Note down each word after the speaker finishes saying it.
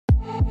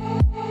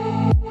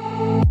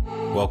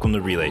Welcome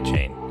to Relay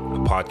Chain,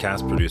 a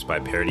podcast produced by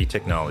Parity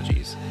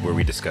Technologies, where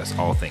we discuss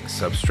all things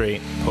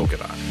Substrate,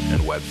 Polkadot,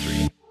 and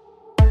Web3.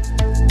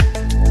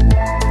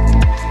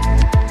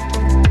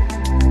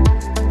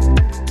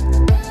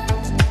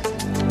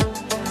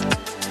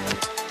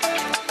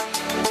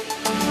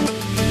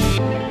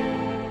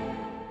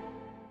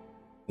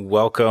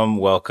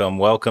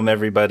 Welcome,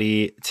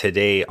 everybody.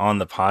 Today on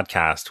the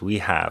podcast, we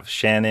have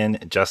Shannon,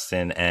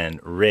 Justin,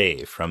 and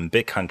Ray from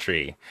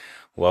BitCountry.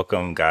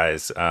 Welcome,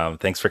 guys.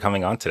 Thanks for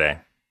coming on today.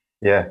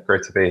 Yeah,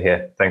 great to be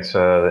here. Thanks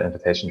for the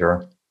invitation,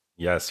 Jerome.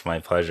 Yes, my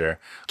pleasure.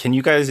 Can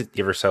you guys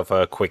give yourself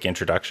a quick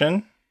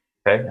introduction?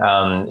 Okay,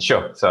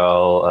 sure.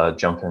 So I'll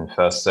jump in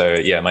first. So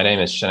yeah, my name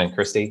is Shannon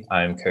Christie.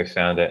 I'm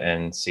co-founder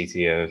and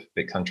CTO of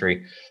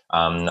BitCountry.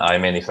 I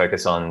mainly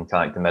focus on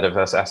kind of like the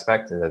metaverse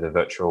aspect, the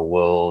virtual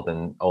world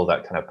and all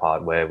that kind of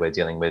part where we're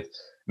dealing with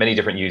many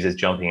different users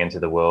jumping into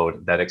the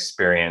world that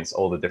experience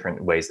all the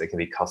different ways that can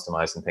be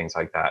customized and things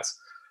like that.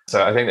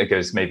 So I think that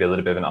gives maybe a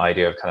little bit of an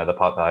idea of kind of the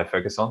part that I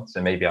focus on.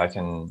 So maybe I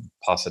can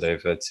pass it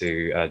over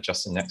to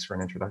Justin next for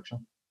an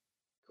introduction.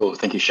 Cool.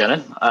 Thank you,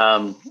 Shannon.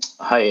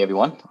 Hi,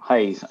 everyone.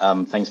 Hi.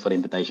 Thanks for the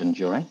invitation,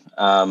 Joran.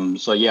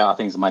 I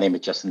think my name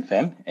is Justin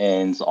Pham,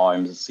 and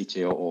I'm the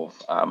CTO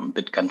of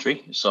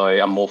BitCountry. So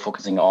I'm more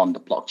focusing on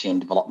the blockchain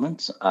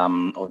development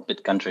of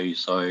BitCountry.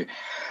 So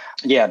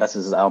yeah, this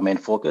is our main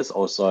focus.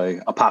 Also,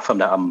 apart from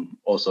that, I'm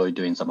also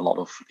doing a lot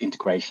of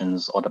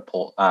integrations on the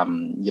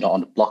on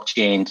the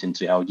blockchain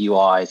into our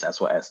UIs as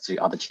well as to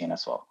other chain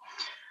as well.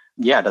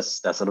 Yeah,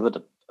 that's a little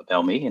bit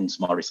about me and it's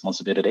my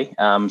responsibility.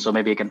 So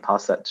maybe I can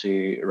pass that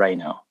to Ray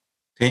now.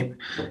 Okay.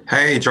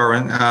 Hey,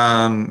 Joran.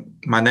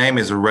 My name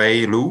is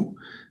Ray Lu.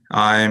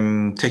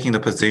 I'm taking the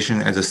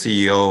position as a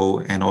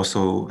CEO and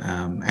also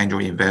angel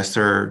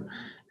investor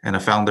and a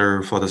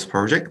founder for this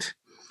project.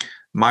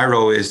 My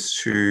role is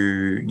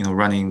to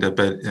running the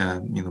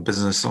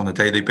business on a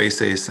daily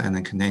basis and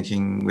then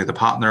connecting with the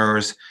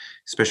partners,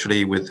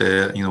 especially with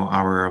the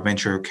our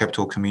venture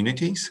capital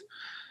communities.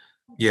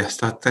 Yes,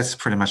 that's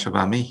pretty much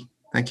about me.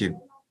 Thank you.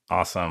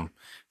 Awesome.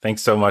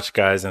 Thanks so much,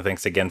 guys. And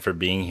thanks again for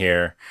being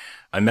here.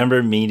 I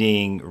remember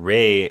meeting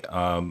Ray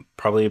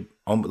probably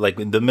like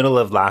in the middle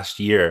of last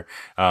year,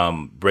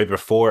 right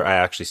before I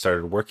actually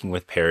started working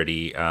with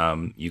Parity.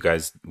 You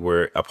guys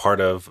were a part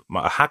of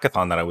a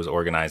hackathon that I was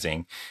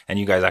organizing, and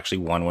you guys actually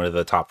won one of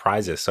the top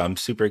prizes. So I'm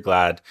super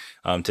glad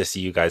to see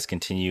you guys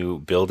continue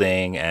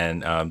building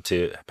and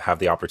to have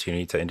the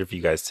opportunity to interview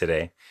you guys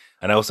today.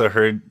 And I also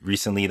heard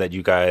recently that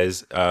you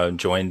guys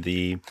joined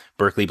the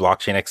Berkeley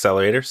Blockchain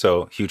Accelerator.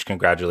 So huge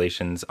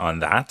congratulations on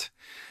that.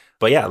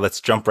 But yeah,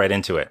 let's jump right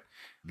into it.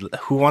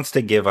 Who wants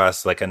to give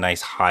us like a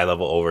nice high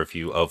level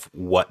overview of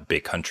what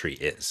BitCountry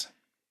is?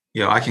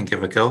 Yeah, I can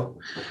give a go.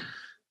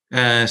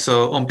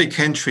 So on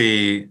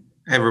BitCountry,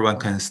 everyone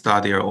can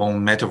start their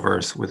own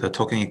metaverse with a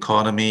token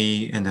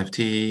economy,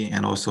 NFT,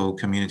 and also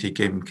community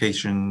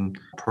gamification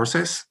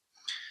process.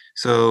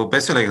 So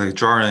basically, like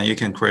Joran, you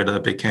can create a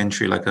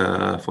BitCountry, like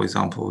for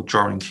example,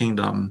 Joran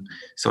Kingdom.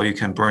 So you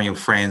can bring your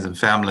friends and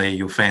family,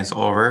 your fans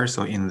over.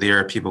 So in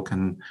there, people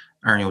can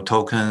earn your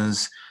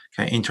tokens,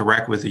 can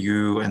interact with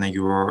you and then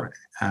your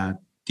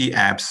the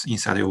apps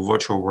inside your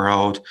virtual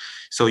world.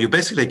 So you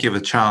basically give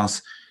a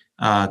chance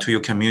to your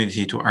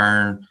community to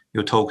earn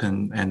your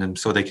token, and then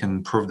so they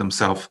can prove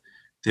themselves.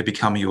 They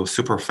become your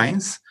super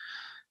fans.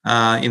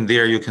 In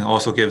there, you can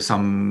also give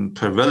some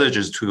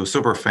privileges to your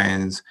super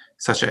fans,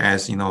 such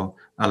as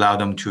allow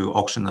them to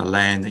auction the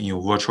land in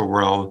your virtual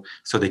world,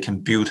 so they can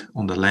build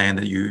on the land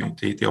that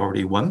they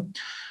already won.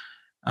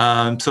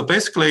 So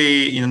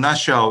basically, in a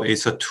nutshell,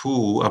 it's a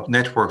tool, a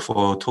network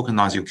for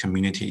tokenizing your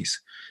communities,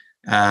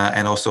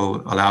 and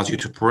also allows you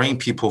to bring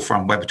people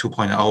from Web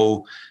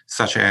 2.0,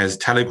 such as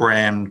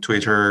Telegram,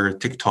 Twitter,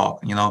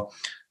 TikTok,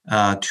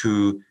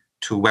 to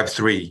Web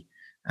 3.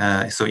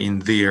 So in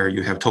there,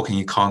 you have token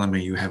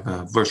economy, you have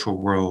a virtual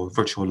world,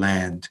 virtual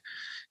land.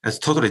 It's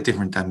totally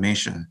different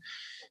dimension.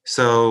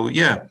 So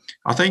yeah,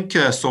 I think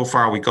so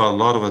far we got a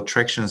lot of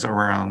attractions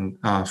around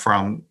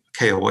from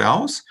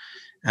KOLs.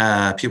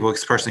 People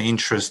expressing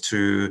interest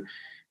to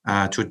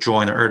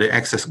join the early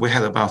access. We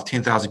had about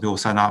 10,000 people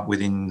sign up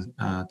within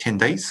 10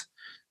 days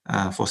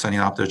for signing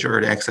up the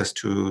early access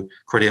to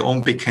create their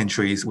own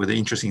BitCountries with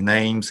interesting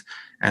names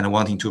and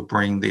wanting to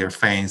bring their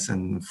fans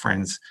and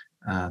friends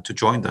to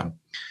join them.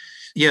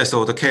 Yeah,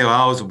 so the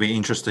KOLs will be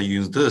interested to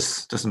use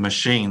this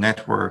machine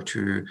network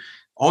to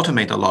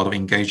automate a lot of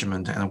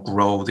engagement and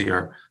grow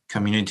their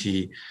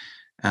community,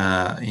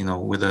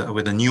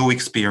 with a new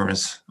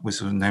experience which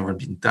has never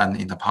been done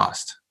in the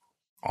past.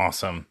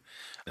 Awesome.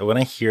 When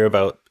I hear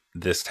about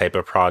this type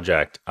of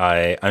project,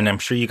 and I'm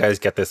sure you guys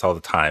get this all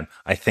the time,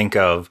 I think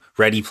of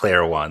Ready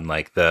Player One,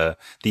 like the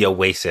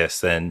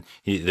Oasis, and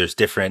there's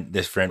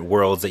different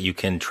worlds that you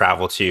can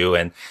travel to,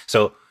 and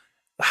so.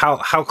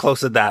 How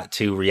close is that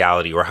to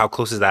reality, or how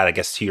close is that, I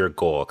guess, to your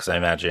goal? Because I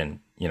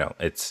imagine,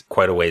 it's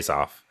quite a ways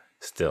off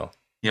still.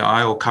 Yeah,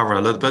 I will cover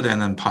a little bit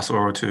and then pass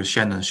over to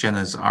Shannon.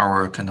 Shannon is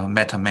our kind of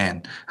meta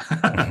man.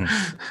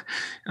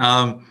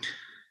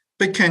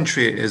 Big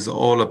Country is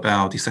all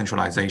about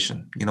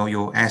decentralization.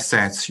 Your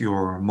assets,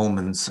 your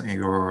moments, and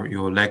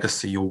your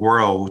legacy, your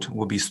world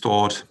will be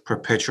stored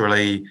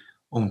perpetually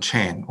on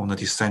chain, on a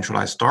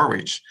decentralized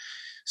storage.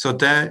 So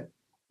that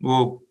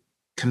will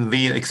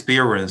convey an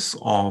experience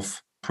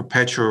of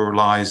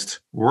perpetualized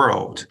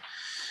world.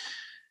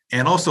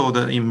 And also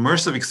the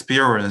immersive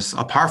experience,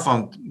 apart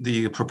from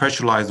the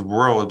perpetualized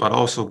world, but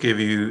also give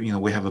you,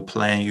 we have a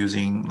plan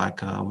using like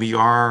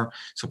VR,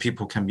 so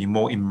people can be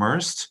more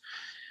immersed.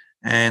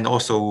 And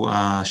also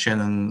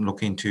Shannon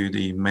look into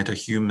the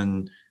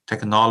metahuman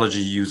technology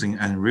using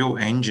Unreal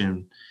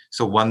Engine.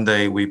 So one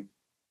day we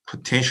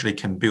potentially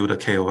can build a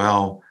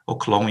KOL or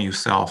clone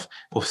yourself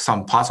or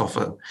some parts of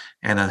it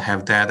and then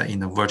have that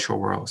in a virtual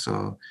world.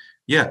 So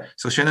yeah.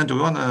 So Shannon, do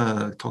you want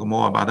to talk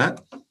more about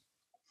that?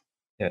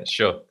 Yeah,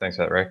 sure. Thanks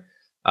for that, Ray.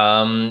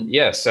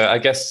 So I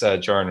guess,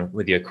 Joran,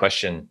 with your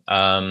question,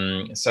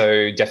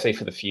 so definitely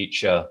for the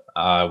future,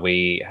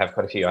 we have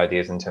quite a few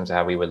ideas in terms of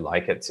how we would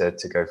like it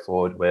to go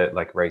forward. Where,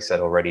 like Ray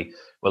said already,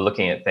 we're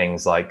looking at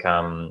things like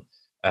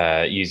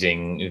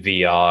using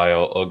VR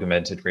or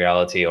augmented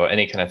reality or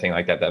any kind of thing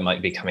like that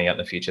might be coming out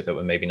in the future that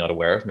we're maybe not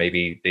aware of.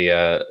 Maybe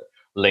the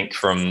link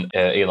from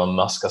Elon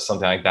Musk or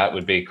something like that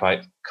would be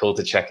quite cool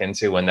to check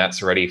into when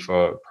that's ready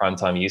for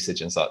primetime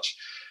usage and such.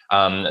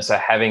 So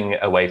having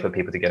a way for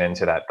people to get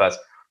into that. But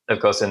of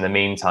course, in the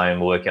meantime,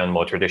 we're working on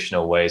more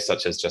traditional ways,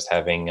 such as just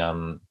having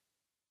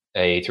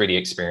a 3D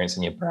experience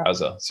in your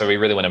browser. So we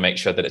really want to make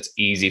sure that it's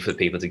easy for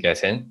people to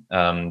get in.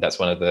 That's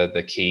one of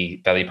the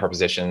key value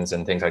propositions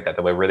and things like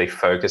that we're really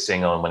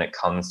focusing on when it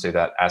comes to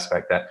that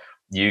aspect, that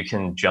you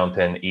can jump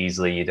in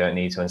easily. You don't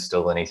need to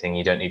install anything.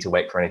 You don't need to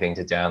wait for anything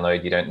to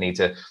download. You don't need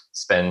to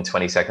spend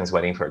 20 seconds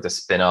waiting for it to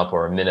spin up,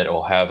 or a minute,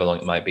 or however long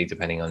it might be,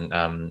 depending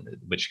on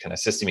which kind of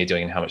system you're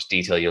doing and how much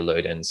detail you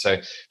load in. So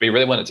we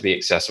really want it to be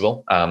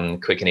accessible,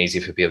 quick and easy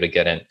for people to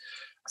get in.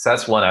 So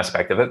that's one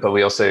aspect of it, but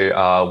we also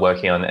are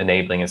working on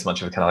enabling as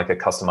much of a kind of like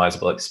a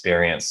customizable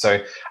experience.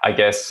 So I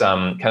guess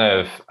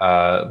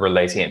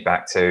relating it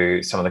back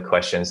to some of the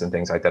questions and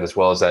things like that as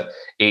well, is that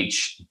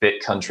each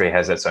bit country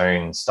has its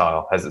own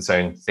style, has its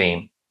own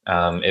theme.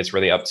 It's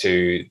really up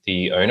to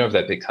the owner of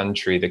that bit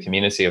country, the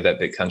community of that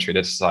bit country,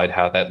 to decide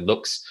how that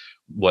looks,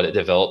 what it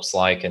develops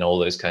like, and all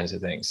those kinds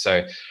of things.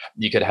 So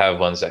you could have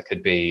ones that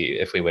could be,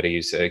 if we were to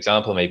use an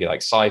example, maybe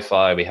like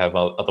sci-fi. We have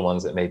other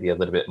ones that may be a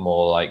little bit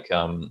more like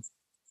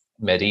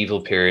medieval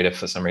period, if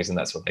for some reason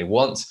that's what they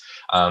want.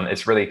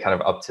 It's really kind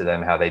of up to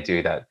them how they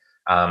do that.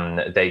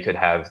 They could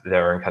have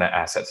their own kind of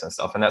assets and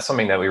stuff, and that's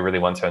something that we really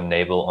want to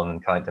enable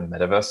on kind of the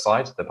metaverse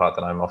side. The part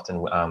that I'm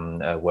often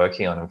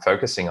working on and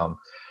focusing on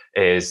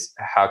is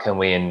how can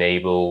we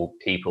enable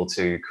people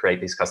to create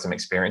these custom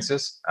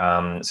experiences.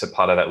 So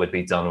part of that would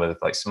be done with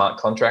like smart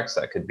contracts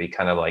that could be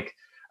kind of like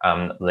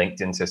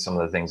linked into some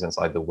of the things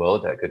inside the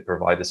world that could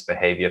provide this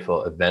behavior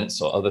for events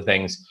or other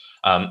things.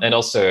 And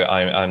also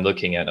I'm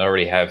looking at, I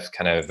already have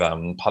kind of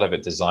part of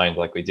it designed,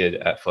 like we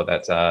did for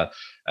that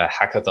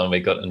hackathon we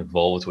got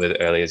involved with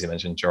earlier, as you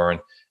mentioned, Joran.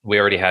 We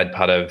already had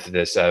part of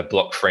this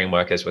block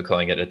framework, as we're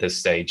calling it at this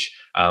stage,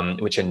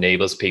 which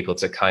enables people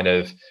to kind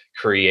of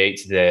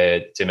create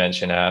their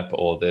Dimension app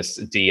or this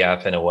D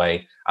app in a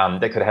way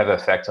that could have an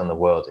effect on the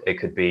world. It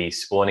could be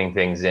spawning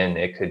things in,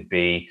 it could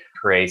be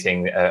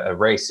creating a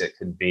race, it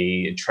could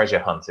be a treasure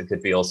hunt, it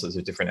could be all sorts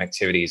of different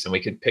activities. And we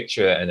could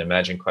picture and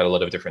imagine quite a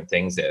lot of different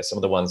things there. Some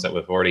of the ones that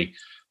we've already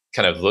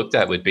kind of looked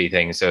at would be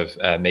things of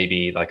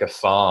maybe like a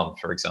farm,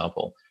 for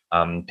example.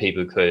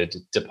 People could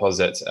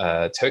deposit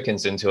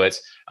tokens into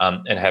it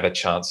and have a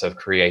chance of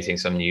creating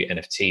some new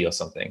NFT or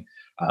something.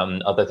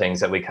 Other things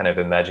that we kind of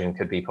imagine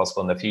could be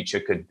possible in the future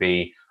could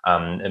be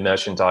a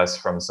merchandise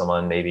from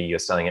someone. Maybe you're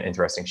selling an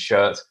interesting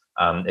shirt.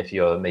 If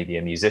you're maybe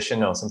a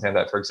musician or something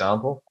like that, for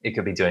example, it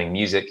could be doing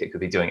music, it could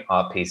be doing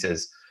art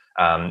pieces.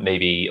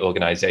 Maybe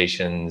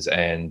organizations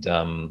and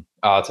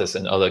artists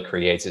and other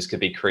creators could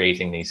be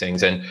creating these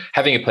things and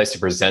having a place to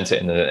present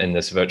it in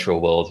this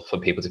virtual world for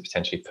people to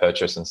potentially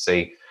purchase and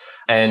see.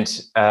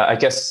 And I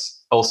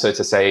guess also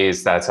to say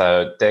is that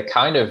they're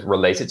kind of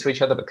related to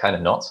each other, but kind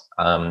of not.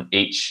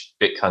 Each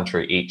bit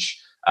country,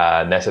 each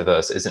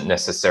metaverse isn't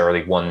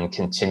necessarily one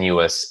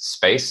continuous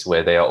space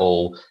where they are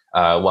all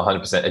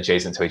 100%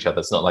 adjacent to each other.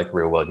 It's not like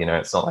real world,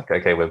 it's not like,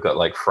 okay, we've got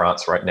like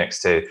France right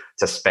next to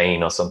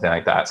Spain or something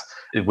like that.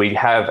 We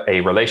have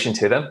a relation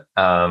to them,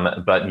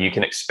 but you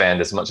can expand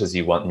as much as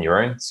you want in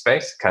your own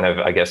space. Kind of,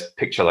 I guess,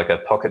 picture like a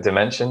pocket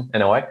dimension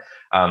in a way.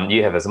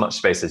 You have as much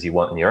space as you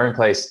want in your own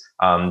place,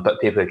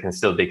 but people can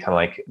still be kind of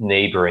like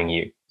neighboring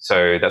you.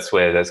 So that's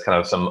where there's kind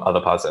of some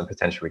other parts that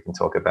potentially we can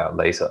talk about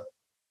later.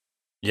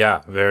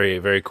 Yeah, very,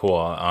 very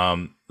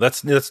cool.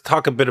 Let's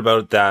talk a bit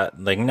about that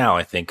like now,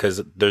 I think,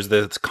 because there's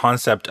this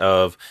concept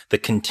of the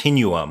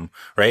continuum,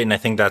 right? And I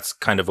think that's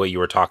kind of what you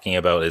were talking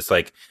about, is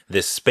like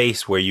this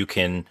space where you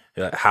can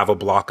have a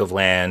block of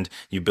land,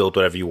 you build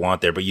whatever you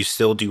want there, but you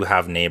still do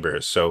have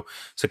neighbors. So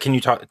can you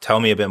tell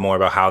me a bit more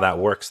about how that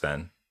works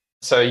then?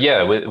 So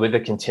yeah, with the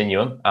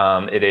continuum,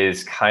 it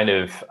is kind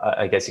of,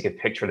 I guess you could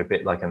picture it a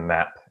bit like a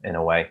map in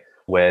a way.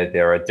 where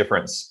there are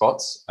different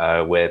spots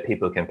where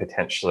people can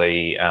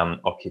potentially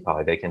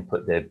occupy. They can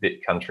put their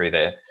bit country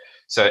there.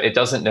 So it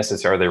doesn't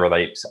necessarily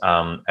relate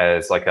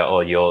as like,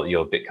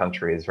 your bit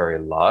country is very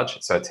large,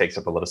 so it takes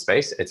up a lot of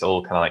space. It's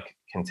all kind of like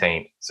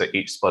contained. So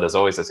each spot is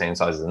always the same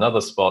size as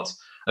another spot.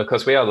 Of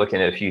course, we are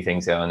looking at a few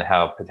things there on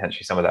how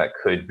potentially some of that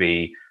could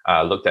be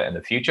looked at in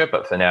the future.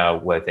 But for now,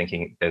 we're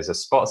thinking there's a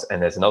spot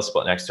and there's another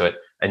spot next to it,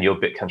 and your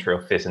bit country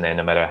will fit in there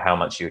no matter how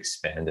much you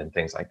expand and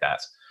things like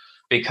that.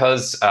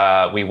 Because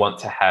we want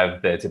to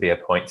have there to be a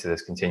point to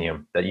this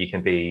continuum that you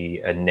can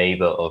be a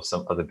neighbor of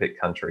some other bit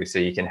country. So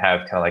you can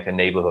have kind of like a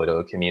neighborhood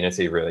or a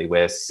community really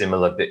where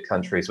similar bit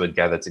countries would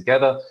gather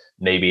together.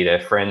 Maybe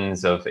they're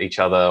friends of each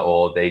other,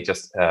 or they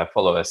just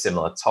follow a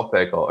similar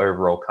topic or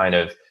overall kind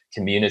of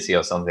community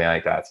or something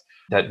like that,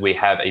 that we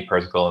have a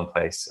protocol in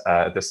place.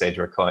 At this stage,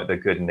 we're calling it the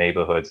Good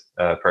Neighborhood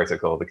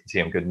Protocol, the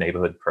Continuum Good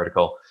Neighborhood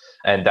Protocol.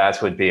 And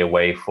that would be a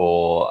way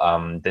for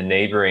the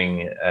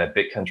neighboring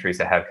bit countries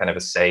to have kind of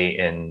a say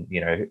in,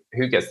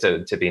 who gets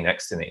to be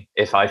next to me.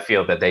 If I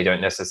feel that they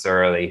don't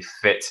necessarily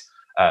fit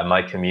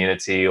my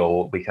community or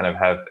what we kind of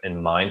have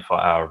in mind for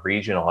our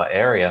region or our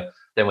area,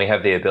 then we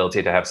have the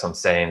ability to have some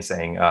say in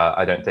saying,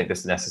 I don't think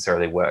this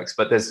necessarily works.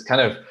 But there's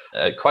kind of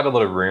quite a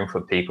lot of room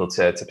for people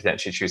to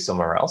potentially choose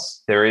somewhere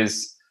else. There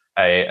is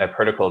a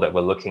protocol that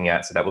we're looking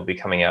at, so that will be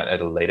coming out at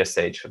a later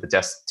stage. For the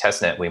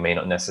testnet, we may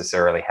not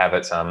necessarily have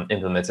it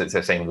implemented to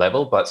the same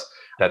level, but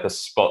that the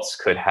spots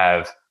could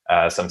have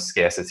some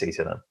scarcity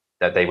to them,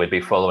 that they would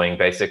be following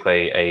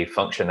basically a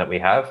function that we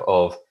have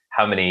of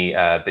how many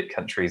bit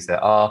countries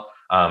there are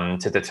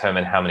to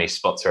determine how many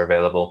spots are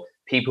available.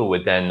 People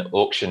would then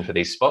auction for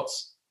these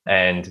spots.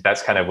 And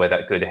that's kind of where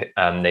that good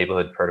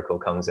neighborhood protocol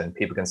comes in.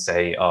 People can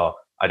say,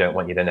 I don't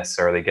want you to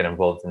necessarily get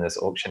involved in this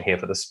auction here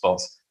for the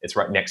spots. It's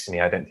right next to me.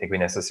 I don't think we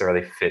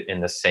necessarily fit in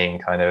the same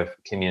kind of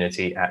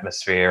community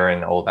atmosphere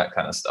and all that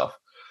kind of stuff.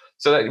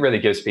 So that really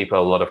gives people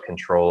a lot of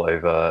control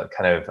over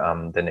kind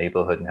of the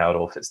neighborhood and how it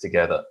all fits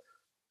together.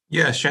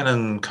 Yeah,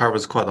 Shannon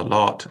covers quite a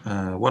lot.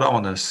 What I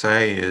want to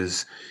say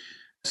is,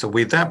 so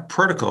with that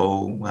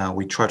protocol,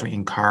 we try to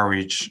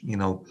encourage,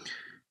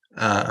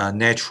 a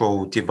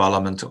natural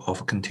development of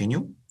a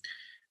continuum.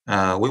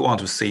 We want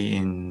to see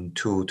in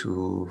 2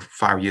 to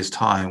 5 years'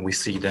 time, we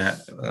see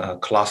that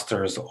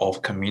clusters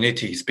of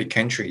communities, big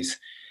countries,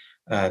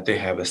 they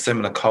have a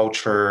similar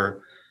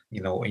culture,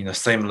 in a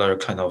similar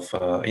kind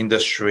of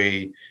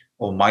industry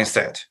or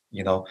mindset.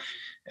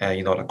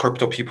 The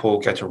crypto people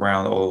get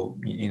around all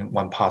in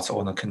one part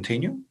on the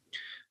continuum,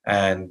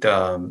 and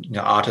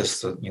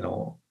artists,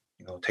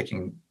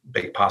 taking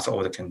big parts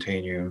of the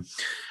continuum.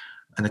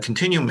 And the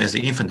continuum is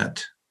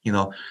infinite.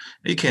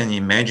 You can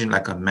imagine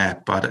like a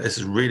map, but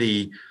it's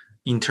really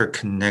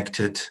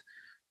interconnected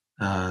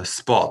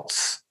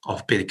spots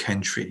of big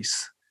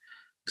countries.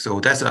 So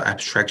that's an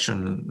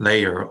abstraction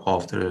layer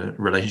of the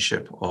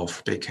relationship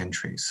of big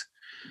countries.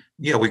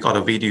 Yeah, we got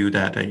a video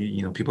that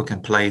people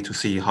can play to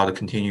see how the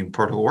continuum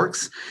protocol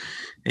works.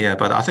 Yeah,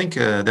 but I think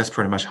that's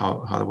pretty much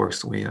how it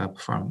works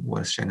from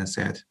what Shannon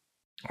said.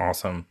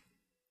 Awesome.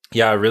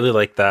 Yeah, I really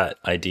like that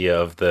idea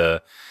of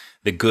the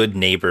good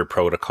neighbor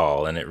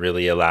protocol, and it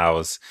really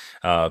allows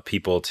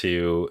people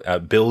to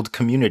build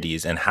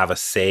communities and have a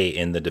say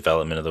in the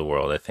development of the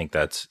world. I think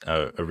that's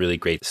a really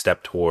great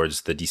step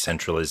towards the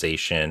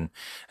decentralization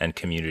and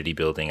community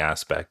building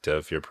aspect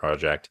of your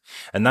project.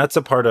 And that's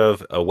a part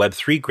of a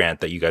Web3 grant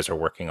that you guys are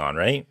working on,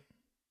 right?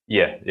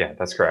 Yeah,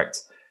 that's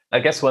correct. I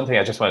guess one thing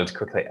I just wanted to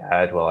quickly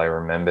add while I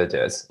remembered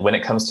is when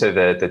it comes to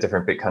the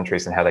different bit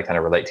countries and how they kind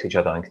of relate to each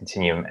other on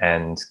Continuum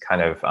and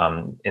kind of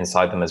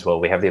inside them as well,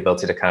 we have the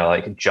ability to kind of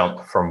like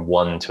jump from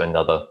one to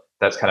another.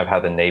 That's kind of how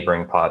the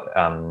neighboring part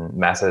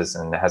matters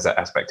and has that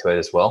aspect to it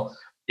as well.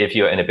 If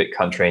you're in a bit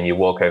country and you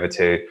walk over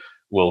to,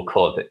 we'll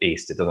call it the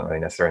east, it doesn't really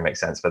necessarily make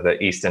sense, but the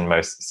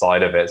easternmost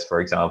side of it, for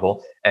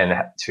example, and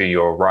to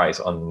your right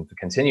on the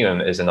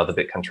Continuum is another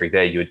bit country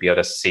there, you would be able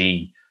to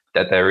see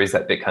that there is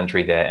that big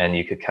country there, and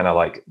you could kind of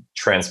like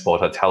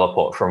transport or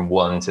teleport from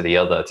one to the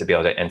other to be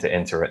able to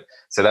enter it.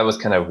 So that was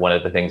kind of one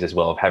of the things as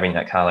well, of having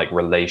that kind of like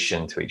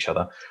relation to each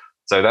other.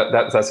 So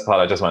that's the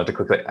part I just wanted to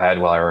quickly add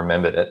while I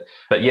remembered it.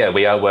 But yeah,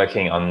 we are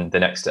working on the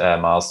next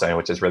milestone,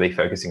 which is really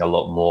focusing a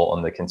lot more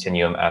on the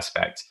continuum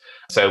aspect.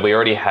 So we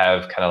already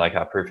have kind of like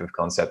our proof of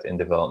concept in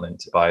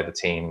development by the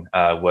team,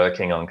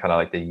 working on kind of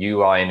like the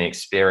UI and the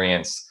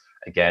experience.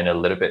 Again, a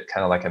little bit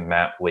kind of like a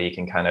map where you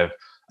can kind of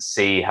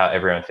see how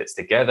everyone fits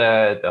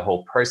together, the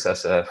whole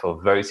process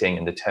for voting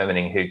and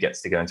determining who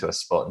gets to go into a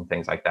spot and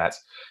things like that.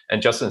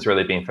 And Justin's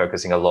really been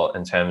focusing a lot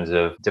in terms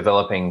of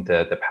developing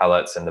the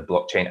palettes and the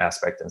blockchain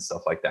aspect and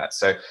stuff like that.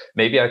 So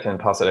maybe I can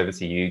pass it over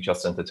to you,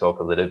 Justin, to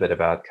talk a little bit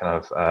about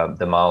kind of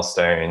the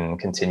milestone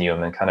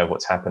continuum and kind of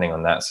what's happening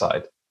on that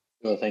side.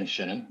 Well, thanks,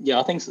 Shannon. Yeah,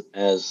 I think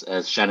as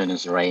Shannon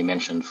and Ray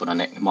mentioned, for the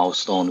next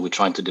milestone, we're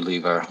trying to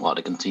deliver like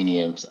the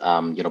continuous,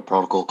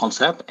 protocol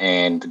concept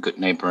and the good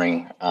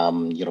neighboring,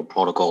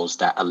 protocols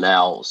that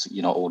allows,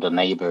 all the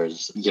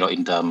neighbors,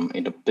 in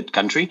the bit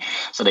country,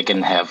 so they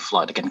can have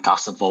like they can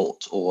cast a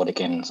vote or they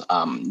can,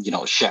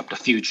 shape the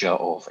future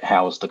of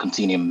how the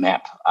continuum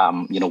map,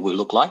 will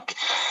look like.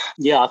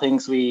 Yeah, I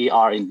think we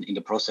are in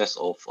the process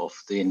of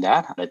doing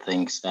that. I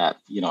think that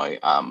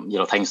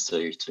thanks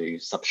to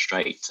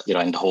Substrate,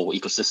 and the whole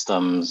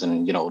ecosystems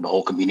and the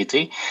whole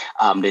community,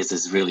 this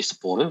is really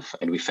supportive,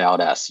 and we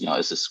found as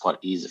this is quite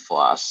easy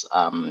for us,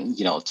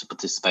 to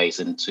participate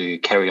and to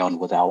carry on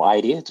with our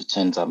idea to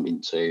turn them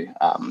into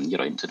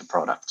the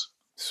product.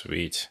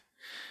 Sweet.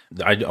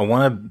 I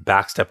want to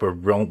backstep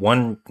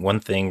one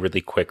thing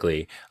really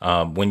quickly.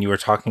 When you were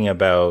talking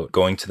about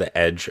going to the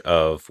edge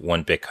of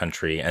one big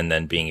country and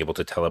then being able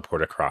to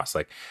teleport across,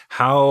 like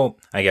how,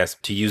 I guess,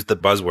 to use the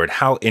buzzword,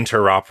 how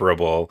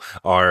interoperable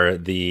are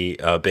the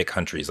big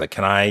countries? Like,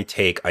 can I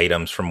take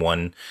items from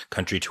one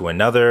country to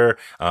another?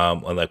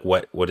 Or like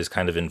what is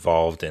kind of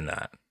involved in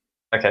that?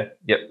 Okay.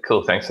 Yep.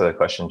 Cool. Thanks for the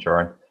question,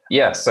 Joran.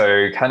 Yeah,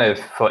 so kind of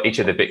for each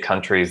of the big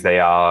countries, they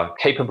are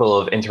capable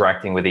of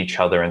interacting with each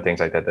other and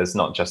things like that. There's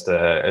not just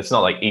it's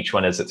not like each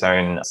one is its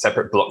own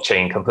separate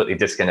blockchain, completely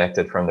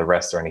disconnected from the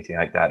rest or anything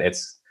like that.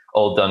 It's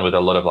all done with a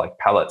lot of like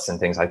pallets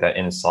and things like that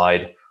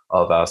inside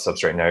of our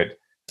Substrate node.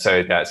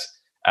 So that's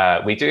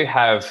we do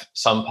have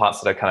some parts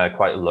that are kind of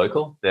quite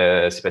local.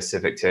 They're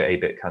specific to a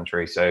bit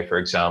country. So, for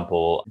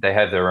example, they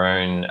have their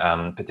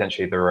own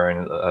potentially their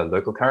own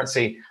local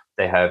currency.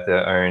 They have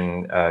their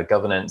own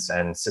governance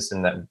and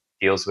system that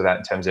deals with that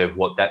in terms of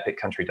what that bit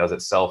country does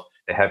itself.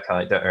 They have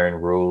kind of their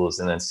own rules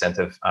and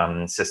incentive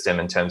system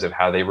in terms of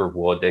how they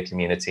reward their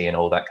community and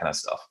all that kind of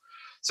stuff.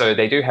 So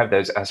they do have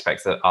those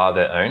aspects that are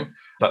their own.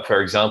 But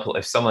for example,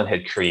 if someone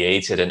had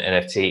created an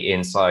NFT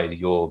inside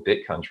your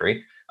bit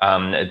country,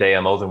 they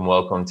are more than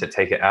welcome to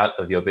take it out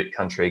of your bit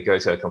country, go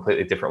to a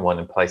completely different one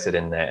and place it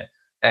in there.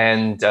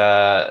 And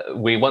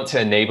we want to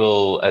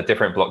enable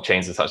different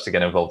blockchains and such to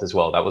get involved as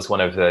well. That was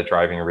one of the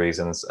driving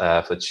reasons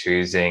for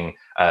choosing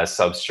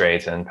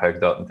Substrate and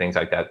Polkadot and things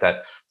like that.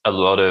 That a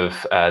lot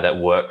of that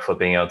work for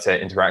being able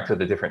to interact with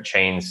the different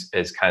chains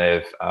is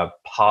kind of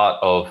part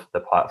of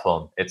the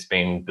platform. It's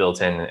been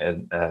built in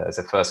as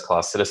a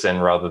first-class citizen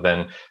rather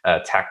than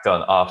tacked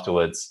on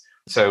afterwards.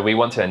 So we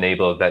want to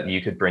enable that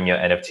you could bring your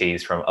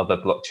NFTs from other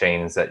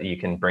blockchains, that you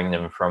can bring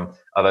them from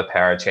other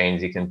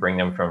parachains, you can bring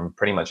them from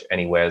pretty much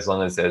anywhere, as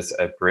long as there's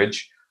a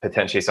bridge,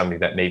 potentially something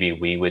that maybe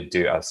we would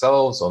do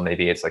ourselves, or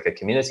maybe it's like a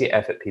community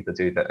effort, people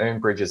do their own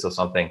bridges or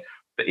something.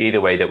 But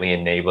either way, that we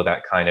enable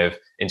that kind of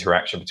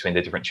interaction between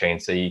the different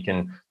chains, so you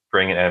can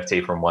bring an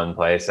NFT from one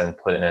place and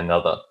put it in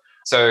another.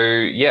 So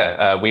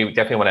yeah, we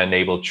definitely want to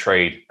enable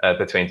trade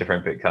between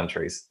different big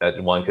countries.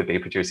 That one could be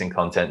producing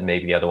content,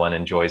 maybe the other one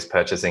enjoys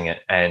purchasing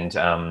it, and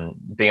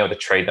being able to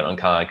trade that on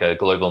kind of like a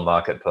global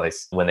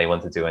marketplace when they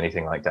want to do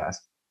anything like that.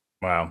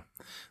 Wow,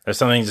 there's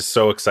something just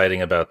so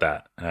exciting about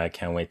that. I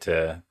can't wait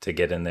to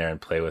get in there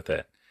and play with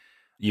it.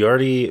 You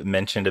already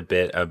mentioned a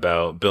bit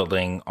about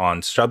building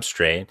on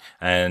Substrate,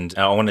 and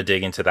I want to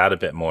dig into that a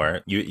bit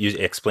more. You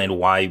explained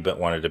why you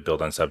wanted to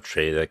build on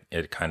Substrate.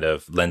 It kind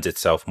of lends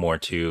itself more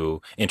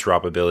to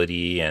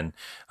interoperability and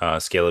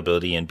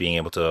scalability and being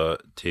able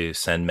to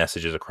send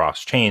messages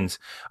across chains.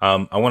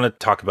 I want to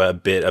talk about a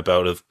bit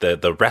about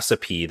the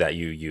recipe that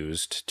you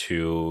used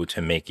to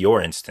make your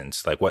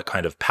instance. Like, what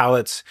kind of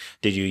palettes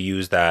did you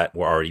use that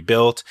were already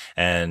built,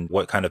 and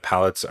what kind of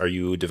palettes are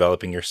you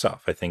developing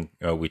yourself? I think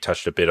we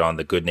touched a bit on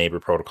the Good Neighbor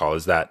protocol.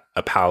 Is that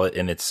a palette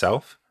in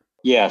itself?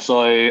 Yeah,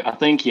 so I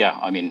think, we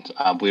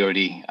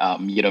already,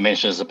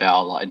 mentioned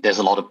about like there's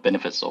a lot of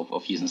benefits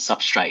of using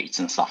substrates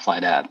and stuff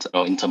like that,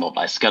 in terms of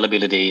like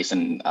scalabilities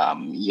and,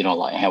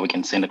 like how we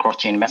can send a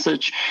cross-chain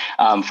message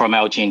from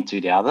our chain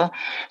to the other.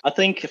 I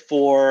think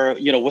for,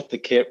 with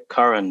the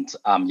current,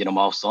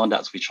 milestone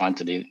that we're trying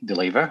to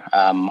deliver,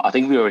 I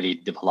think we already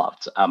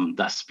developed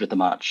that's pretty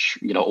much,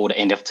 all the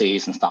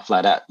NFTs and stuff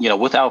like that,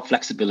 with our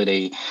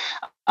flexibility.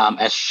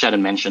 As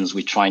Shannon mentions,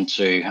 we're trying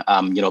to,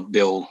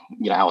 build,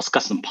 our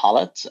custom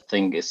palette. I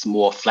think it's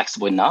more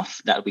flexible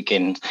enough that we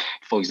can,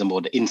 for example,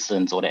 the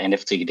instance or the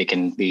NFT, they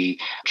can be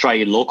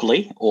traded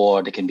locally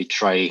or they can be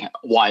traded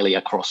widely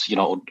across,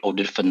 all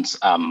different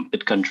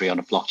bit country on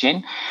the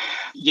blockchain.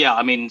 Yeah,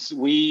 I mean,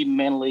 we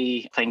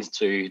mainly, thanks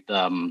to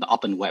the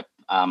open web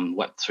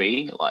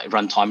Web3 like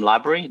runtime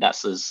library.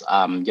 That's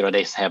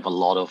they have a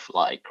lot of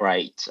like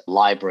great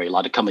library,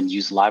 like a common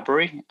use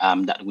library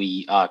that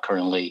we are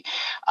currently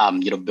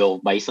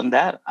build based on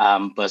that.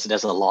 But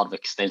there's a lot of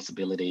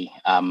extensibility.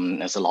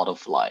 There's a lot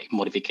of like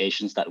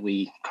modifications that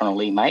we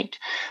currently make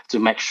to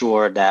make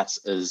sure that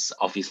is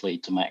obviously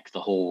to make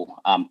the whole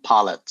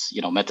palette,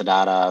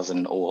 metadatas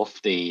and all of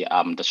the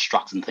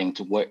structs and thing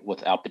to work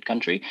with our bit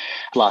country.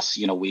 Plus,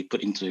 we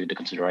put into the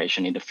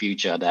consideration in the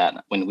future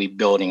that when we're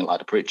building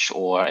like a bridge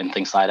and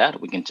things like that,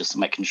 we can just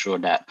making sure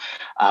that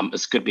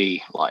it could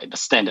be like the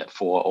standard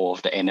for all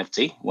of the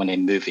NFT when they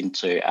move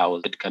into our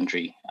bit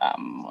country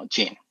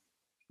chain.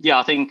 Yeah,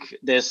 I think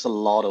there's a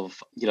lot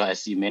of,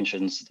 as you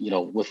mentioned,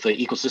 with the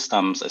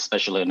ecosystems,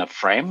 especially in the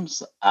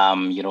frames,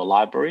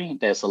 library,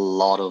 there's a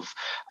lot of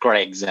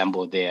great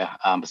example there.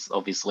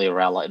 Obviously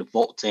around like the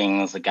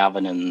votings, the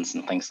governance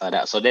and things like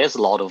that. So there's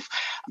a lot of,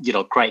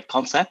 great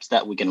concepts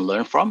that we can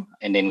learn from,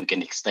 and then we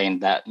can extend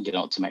that,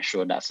 to make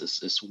sure that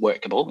is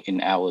workable in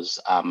ours,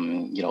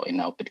 in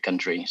our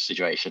BitCountry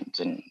situations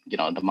and,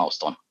 the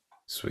milestone.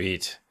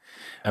 Sweet.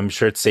 I'm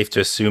sure it's safe to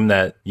assume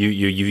that you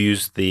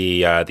used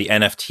the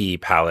NFT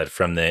palette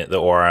from the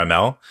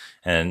ORML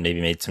and maybe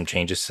made some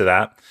changes to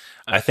that.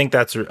 I think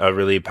that's a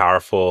really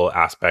powerful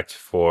aspect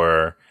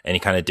for any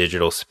kind of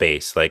digital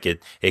space. Like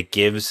it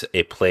gives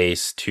a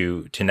place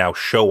to now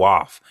show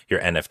off your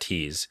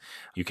NFTs.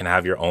 You can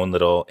have your own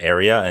little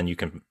area and you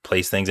can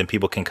place things and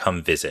people can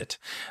come visit.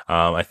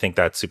 I think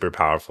that's super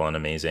powerful and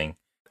amazing.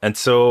 And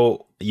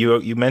so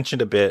you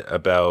mentioned a bit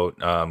about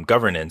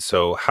governance.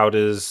 So how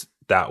does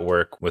that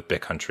work with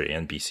BitCountry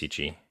and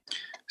BCG?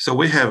 So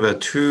we have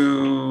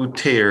 2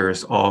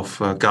 tiers of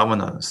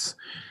governance.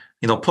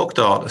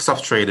 Polkadot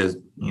Substrate is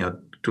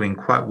doing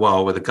quite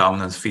well with the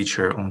governance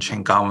feature on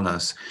chain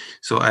governance.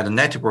 So at the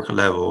network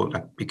level,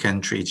 like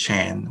BitCountry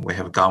chain, we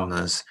have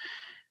governance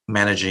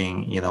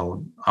managing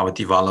our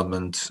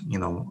development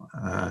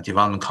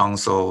development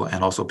console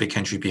and also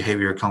BitCountry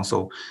behavior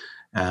console.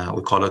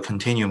 We call it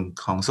Continuum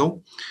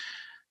console.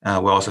 We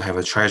also have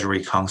a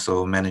treasury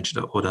console manage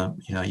all the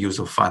use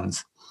of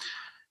funds.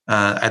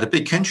 At the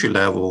BitCountry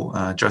level,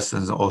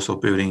 Justin's also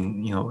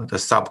building the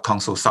sub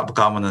console sub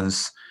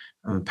governance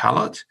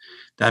palette.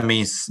 That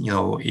means in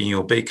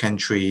your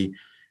BitCountry,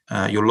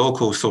 your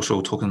local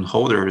social token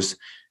holders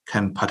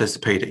can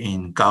participate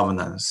in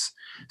governance.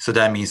 So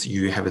that means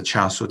you have a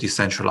chance to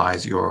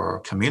decentralize your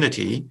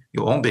community,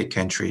 your own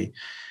BitCountry,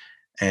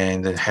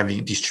 and then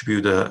having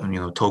distribute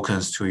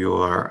tokens to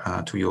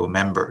your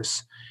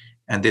members.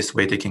 And this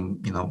way they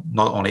can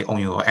not only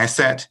own your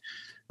asset,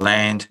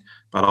 land,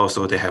 but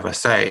also they have a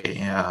say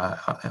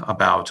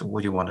about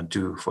what you want to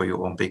do for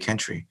your own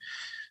BitCountry.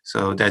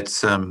 So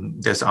that's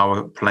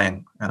our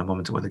plan at the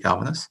moment with the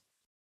governance.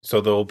 So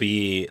there'll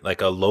be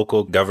like a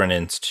local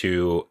governance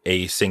to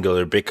a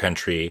singular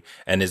BitCountry,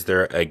 and is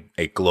there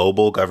a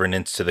global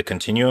governance to the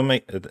continuum?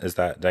 Did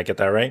I get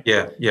that right?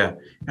 Yeah.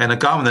 And the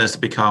governance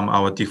become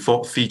our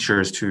default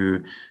features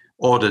to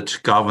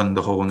govern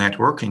the whole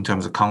network in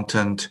terms of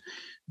content,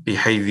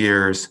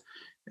 behaviors,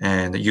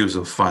 and the use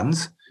of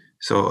funds.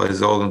 So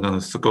it's all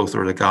going to go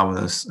through the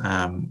governance,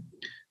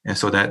 and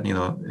so that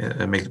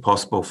it makes it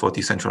possible for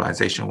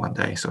decentralization one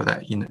day. So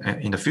that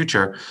in the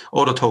future,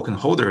 all the token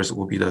holders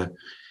will be the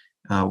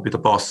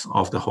boss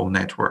of the whole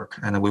network,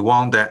 and we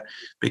want that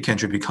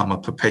BitCountry become a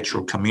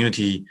perpetual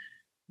community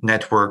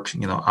network,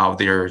 out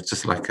there,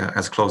 just like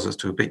as close as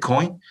to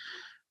Bitcoin,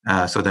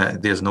 so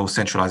that there's no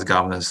centralized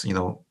governance.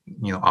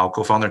 Our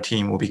co-founder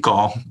team will be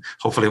gone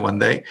hopefully one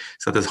day.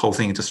 So this whole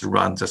thing just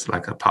runs just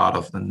like a part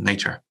of the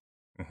nature.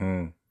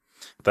 Mm-hmm.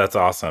 That's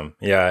awesome.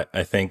 Yeah,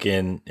 I think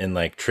in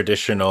like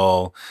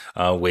traditional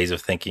ways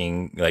of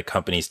thinking, like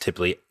companies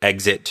typically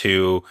exit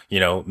to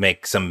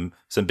make some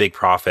big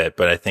profit.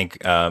 But I think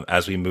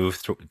as we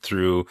move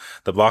through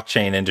the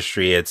blockchain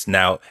industry, it's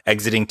now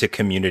exiting to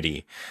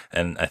community,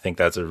 and I think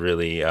that's a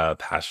really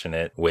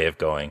passionate way of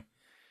going.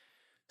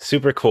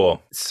 Super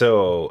cool.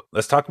 So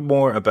let's talk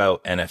more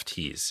about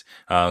NFTs,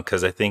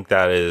 because I think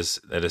that is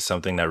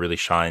something that really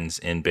shines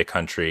in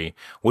BitCountry.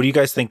 What do you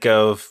guys think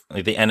of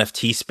the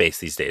NFT space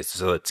these days?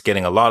 So it's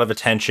getting a lot of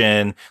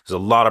attention. There's a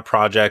lot of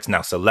projects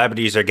now.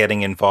 Celebrities are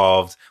getting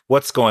involved.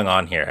 What's going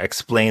on here?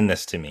 Explain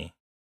this to me.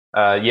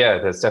 Yeah,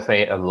 there's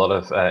definitely a lot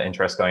of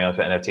interest going on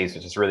for NFTs,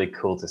 which is really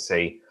cool to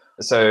see.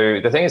 So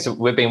the thing is,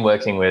 we've been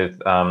working with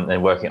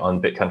and working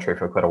on BitCountry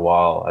for quite a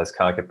while as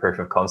kind of like a proof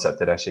of concept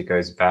that actually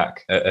goes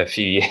back a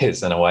few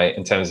years in a way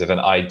in terms of an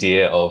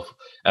idea of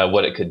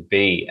what it could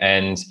be.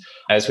 And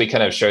as we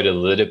kind of showed a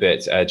little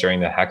bit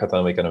during the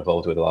hackathon we got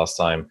involved with last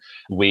time,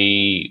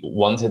 we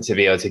wanted to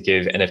be able to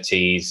give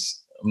NFTs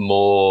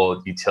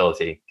more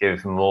utility,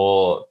 give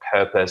more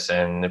purpose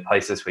and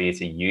places for you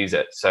to use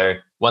it. So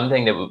one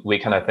thing that we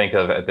kind of think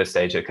of at this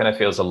stage, it kind of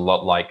feels a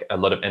lot like a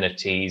lot of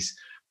NFTs.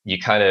 You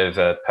kind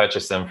of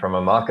purchase them from a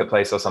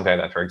marketplace or something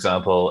like that, for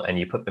example, and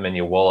you put them in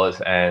your wallet,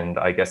 and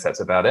I guess that's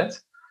about it.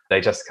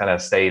 They just kind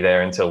of stay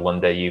there until one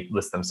day you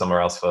list them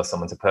somewhere else for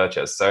someone to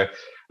purchase. So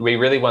we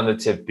really wanted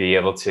to be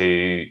able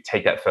to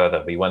take that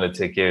further. We wanted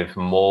to give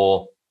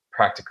more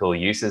practical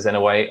uses in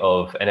a way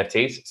of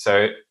NFTs.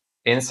 So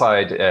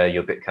inside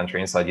your BitCountry,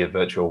 inside your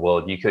virtual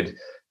world, you could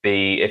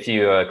be, if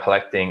you are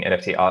collecting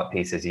NFT art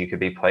pieces, you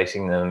could be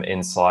placing them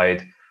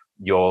inside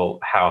your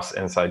house,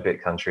 inside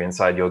BitCountry,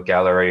 inside your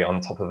gallery on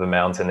top of a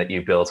mountain that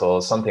you built,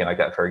 or something like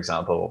that, for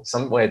example,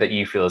 somewhere that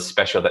you feel is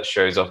special that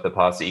shows off the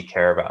parts that you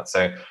care about.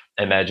 So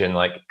imagine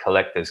like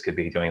collectors could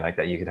be doing like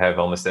that. You could have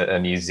almost a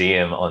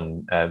museum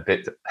on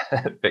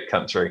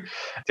BitCountry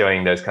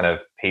doing those kind of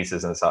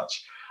pieces and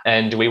such.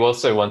 And we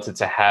also wanted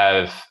to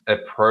have a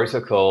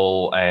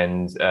protocol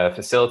and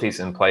facilities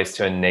in place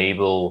to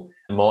enable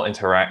more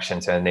interaction,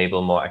 to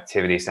enable more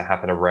activities to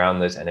happen around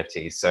those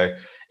NFTs. So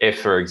if,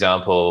 for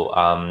example,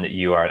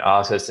 you are an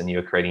artist and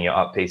you're creating your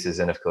art pieces,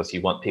 and of course you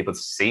want people to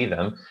see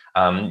them,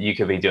 you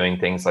could be doing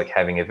things like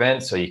having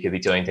events, or you could be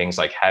doing things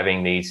like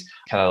having these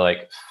kind of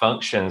like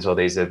functions or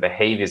these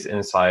behaviors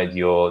inside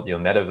your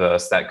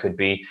metaverse that could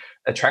be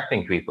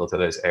attracting people to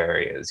those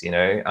areas.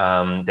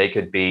 They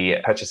could be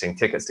purchasing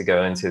tickets to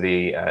go into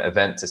the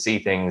event to see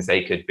things.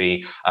 They could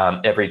be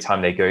every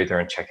time they go there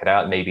and check it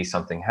out, maybe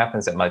something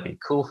happens that might be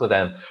cool for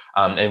them.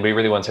 And we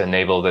really want to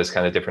enable those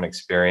kind of different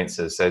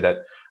experiences so that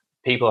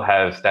people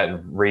have that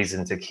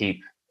reason to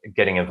keep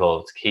getting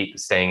involved, keep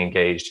staying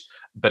engaged.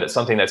 But it's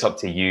something that's up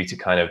to you to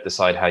kind of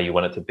decide how you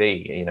want it to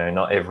be.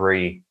 Not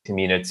every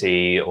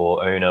community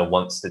or owner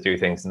wants to do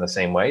things in the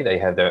same way. They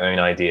have their own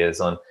ideas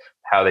on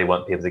how they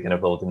want people to get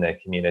involved in their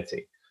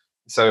community.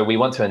 So we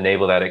want to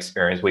enable that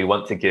experience. We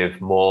want to give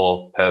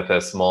more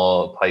purpose,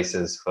 more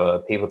places for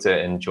people to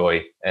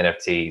enjoy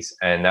NFTs.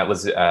 And that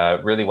was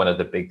really one of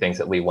the big things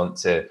that we want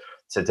to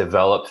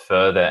develop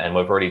further. And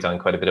we've already done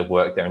quite a bit of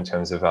work there in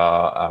terms of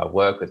our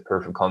work with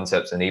proof of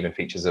concepts and even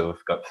features that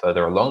have got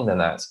further along than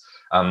that,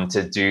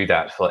 to do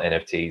that for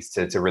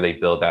NFTs, to really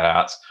build that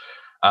out.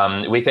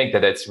 We think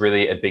that it's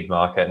really a big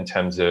market in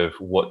terms of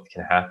what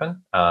can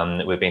happen.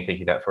 We've been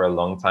thinking that for a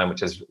long time,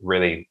 which is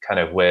really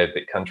kind of where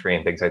BitCountry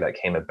and things like that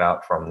came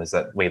about from, is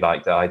that we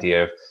like the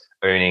idea of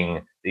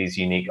owning these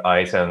unique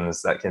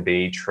items that can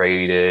be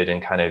traded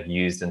and kind of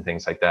used and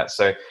things like that.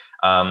 So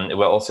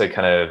we're also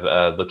kind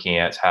of looking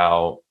at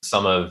how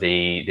some of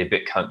the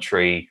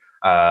BitCountry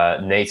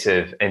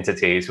native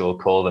entities, we'll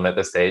call them at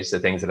this stage, the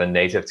things that are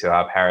native to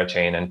our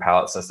parachain and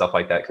palettes and stuff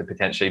like that, could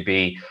potentially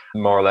be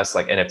more or less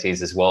like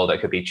NFTs as well, that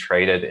could be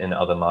traded in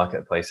other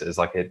marketplaces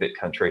like a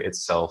BitCountry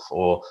itself,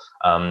 or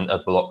a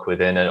block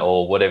within it,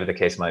 or whatever the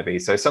case might be.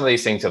 So some of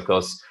these things, of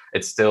course,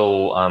 it's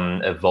still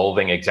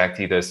evolving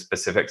exactly those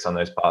specifics on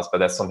those parts, but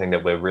that's something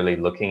that we're really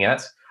looking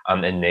at,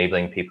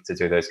 enabling people to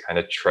do those kind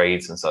of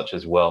trades and such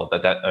as well,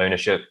 that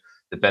ownership,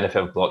 the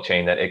benefit of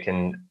blockchain, that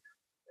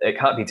it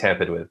can't be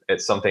tampered with.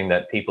 It's something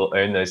that people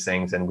own those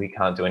things, and we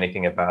can't do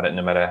anything about it,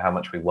 no matter how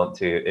much we want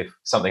to. If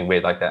something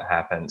weird like that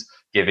happens,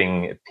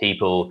 giving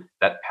people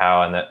that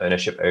power and that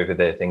ownership over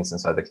their things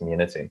inside the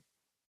community.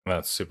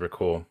 That's super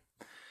cool.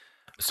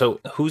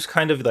 So who's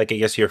kind of like, I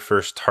guess, your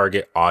first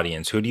target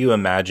audience? Who do you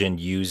imagine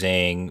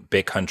using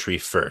BitCountry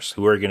first?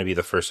 Who are going to be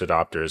the first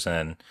adopters?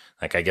 And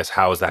like, I guess,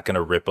 how is that going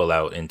to ripple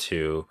out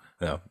into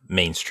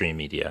mainstream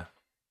media?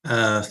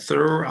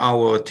 Through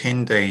our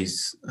 10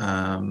 days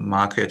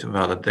market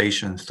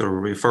validation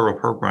through referral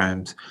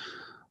programs,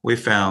 we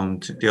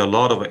found there are a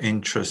lot of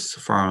interest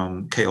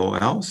from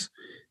KOLs,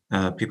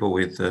 people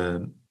with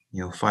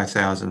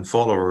 5,000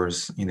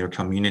 followers in their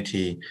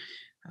community.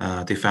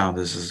 They found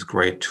this is a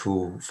great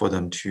tool for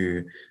them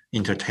to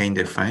entertain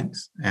their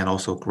fans and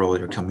also grow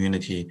their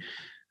community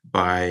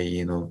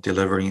by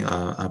delivering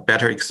a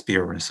better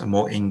experience, a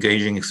more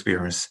engaging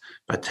experience,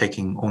 by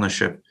taking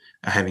ownership,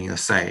 having a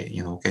say,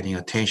 getting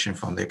attention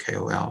from their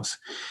KOLs.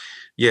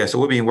 Yeah, so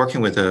we've been working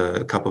with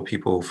a couple of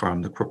people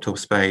from the crypto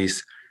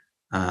space,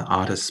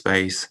 artist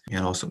space,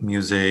 and also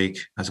music,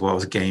 as well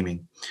as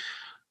gaming.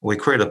 We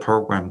created a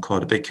program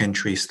called the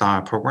BitCountry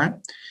Star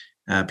Program.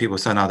 People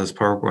sign out this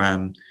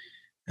program,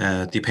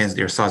 depends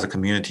their size of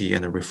community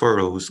and the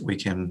referrals. We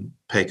can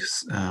pick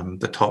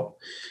the top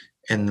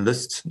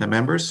enlist the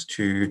members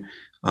to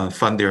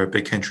fund their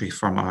BitCountry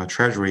from our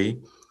treasury,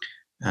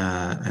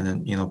 and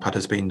then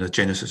participate in the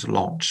Genesis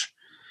launch.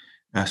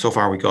 So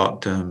far, we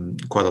got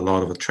quite a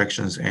lot of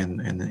attractions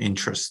and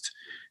interest,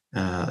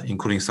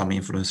 including some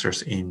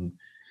influencers in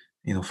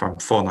from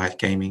Fortnite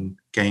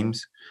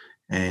games,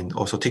 and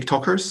also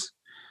TikTokers,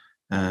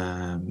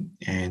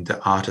 and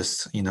the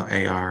artists in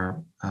the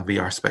AR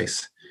VR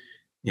space.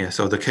 Yeah,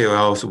 so the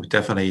KOLs will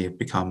definitely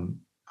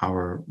become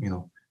our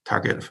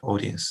target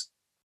audience.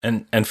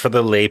 And for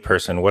the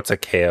layperson, what's a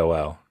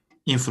KOL?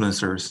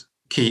 Influencers.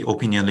 Key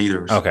opinion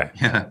leaders. Okay.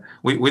 Yeah,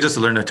 we just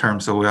learned the term,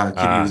 so we gotta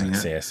keep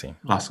using it. I see.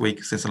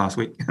 Since last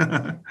week.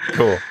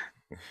 Cool.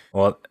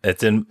 Well,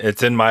 it's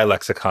in my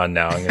lexicon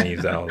now. I'm going to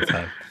use that all the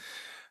time.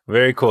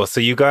 Very cool.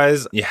 So you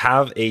guys, you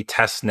have a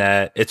test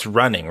net. It's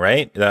running,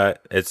 right?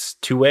 It's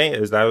two-way.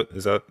 Is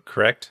that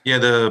correct? Yeah,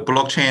 the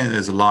blockchain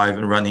is live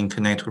and running,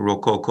 connect to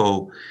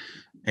Rococo,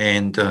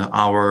 and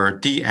our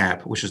D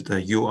app, which is the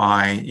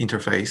UI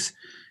interface,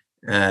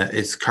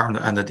 is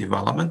currently under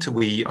development.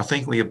 I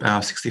think we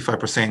about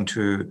 65%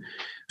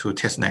 to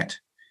testnet.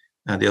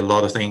 There are a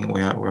lot of things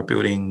we're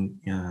building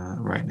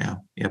right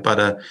now. Yeah,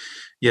 but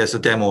it's a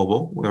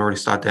demoable. We already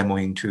start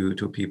demoing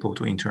to people,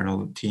 to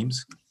internal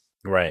teams.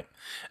 Right.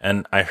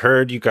 And I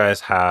heard you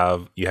guys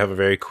have a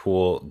very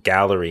cool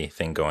gallery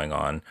thing going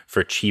on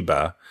for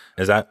Chiba.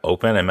 Is that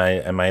open?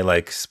 Am I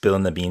like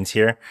spilling the beans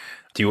here?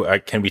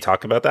 Can we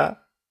talk about that?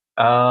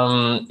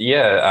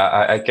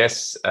 I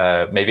guess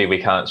maybe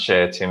we can't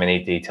share too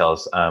many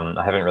details.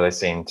 I haven't really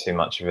seen too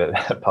much of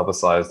it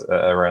publicized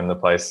around the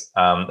place.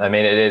 I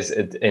mean, it is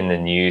in the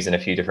news in a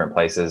few different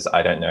places.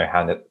 I don't know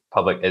how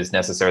public is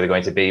necessarily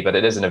going to be, but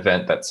it is an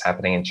event that's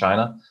happening in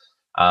China.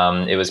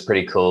 It was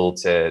pretty cool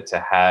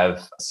to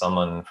have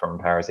someone from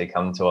Parity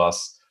come to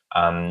us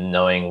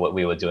knowing what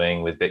we were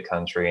doing with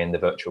BitCountry and the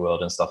virtual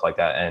world and stuff like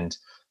that, and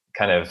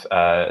kind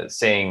of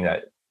seeing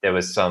that there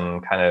was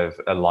some kind of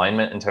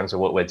alignment in terms of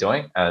what we're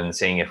doing, and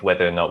seeing if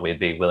whether or not we'd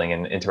be willing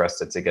and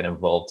interested to get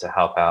involved to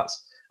help out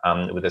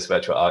with this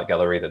virtual art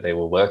gallery that they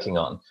were working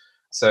on.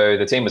 So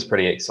the team was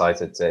pretty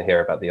excited to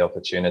hear about the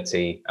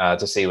opportunity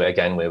to see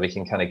again where we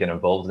can kind of get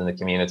involved in the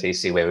community,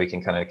 see where we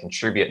can kind of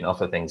contribute and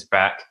offer things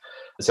back.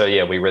 So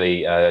yeah, we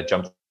really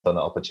jumped on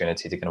the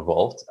opportunity to get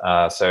involved.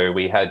 So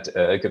we had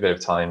a good bit of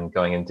time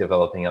going and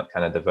developing up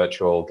kind of the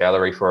virtual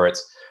gallery for it.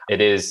 It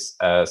is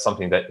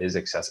something that is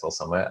accessible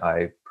somewhere.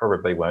 I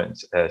probably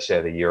won't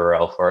share the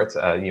URL for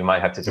it. You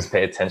might have to just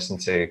pay attention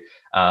to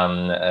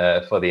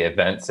for the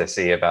event to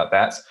see about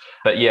that.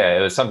 But yeah, it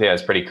was something that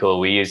was pretty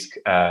cool. We used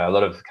a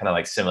lot of kind of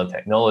like similar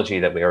technology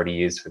that we already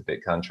used for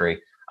BitCountry,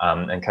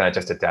 and kind of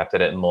just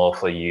adapted it more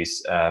for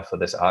use for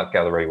this art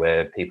gallery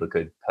where people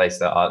could place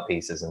their art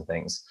pieces and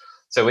things.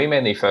 So we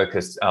mainly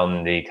focused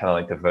on the kind of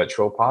like the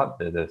virtual part,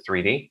 the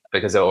 3D,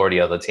 because there are already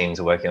other teams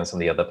working on some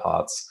of the other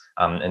parts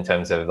in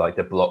terms of like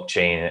the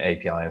blockchain and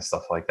API and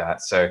stuff like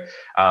that. So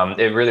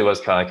it really was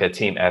kind of like a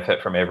team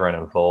effort from everyone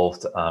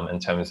involved in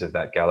terms of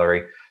that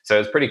gallery. So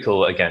it's pretty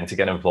cool, again, to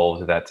get involved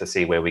with that to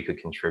see where we could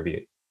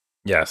contribute.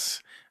 Yes.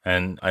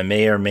 And I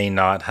may or may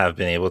not have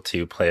been able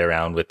to play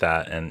around with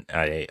that. And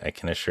I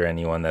can assure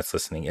anyone that's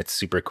listening, it's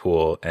super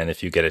cool. And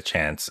if you get a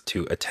chance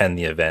to attend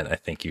the event, I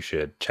think you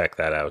should check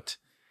that out.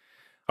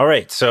 All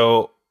right.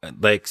 So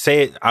like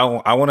say I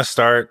want to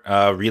start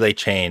Relay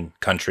Chain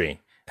Country.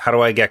 How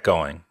do I get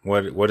going?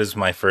 What is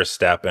my first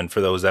step? And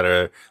for those that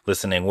are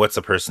listening, what's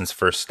a person's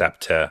first step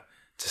to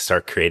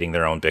start creating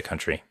their own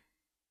BitCountry?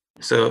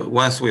 So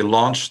once we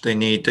launch,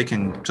 they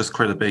can just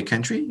create a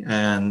BitCountry,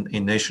 and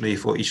initially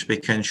for each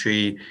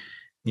BitCountry,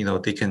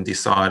 they can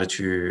decide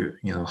to,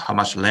 how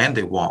much land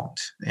they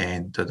want,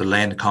 and the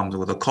land comes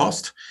with a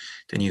cost.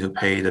 They need to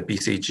pay the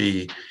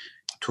BCG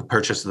to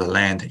purchase the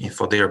land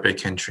for their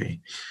BitCountry,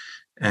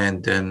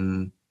 and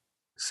then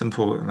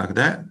simple like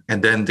that.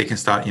 And then they can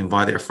start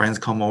invite their friends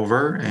come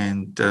over,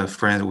 and the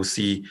friends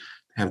will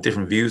have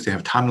different views. They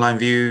have timeline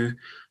view.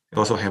 They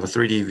also have a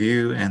 3D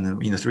view,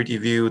 and in the 3D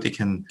view, they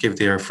can give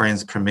their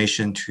friends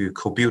permission to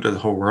co-build the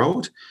whole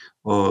world,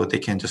 or they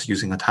can just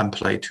using a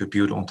template to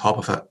build on top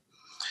of it.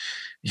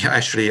 Yeah,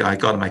 actually, I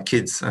got my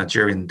kids,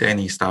 Jerry and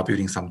Danny, start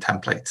building some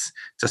templates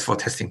just for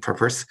testing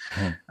purpose.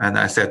 And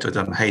I said to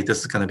them, hey,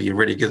 this is going to be a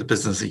really good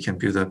business. You can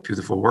build a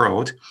beautiful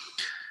world.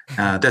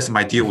 That's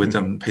my deal with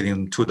them, paying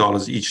them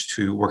 $2 each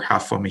to work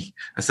hard for me.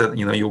 I said,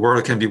 your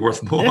world can be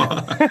worth more.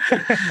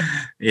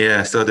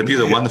 Yeah, so they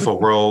build a wonderful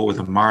world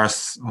with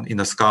Mars in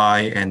the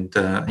sky and,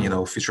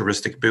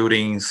 futuristic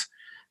buildings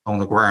on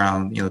the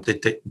ground,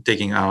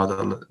 digging out,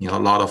 a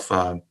lot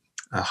of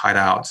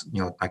hideouts,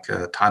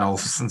 like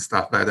tunnels and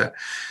stuff like that.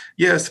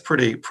 Yeah, it's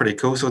pretty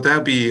cool. So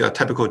that'll be a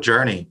typical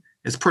journey.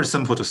 It's pretty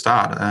simple to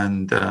start.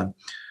 And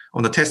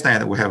on the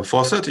testnet, we have a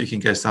faucet. You can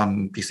get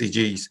some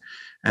BCGs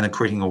and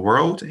creating a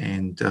world.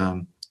 And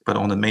but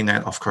on the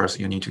mainnet, of course,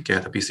 you need to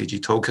get a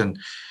BCG token,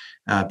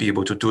 be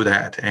able to do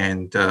that.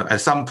 And at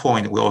some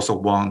point, we also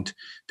want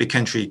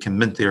BitCountry can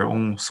mint their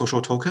own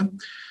social token.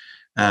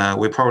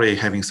 We're probably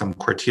having some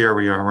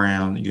criteria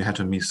around you have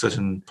to meet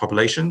certain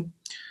population,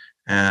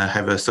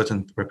 have a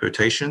certain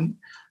reputation.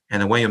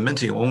 And when you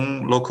mint your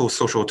own local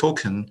social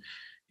token,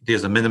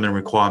 there's a minimum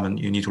requirement.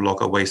 You need to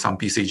lock away some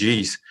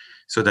BCGs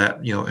so that,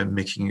 and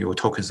making your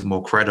tokens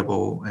more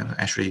credible and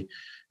actually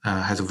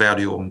has a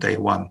value on day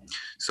one.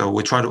 So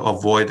we try to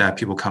avoid that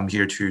people come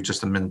here to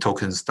just mint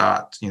tokens,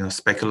 start,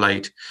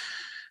 speculate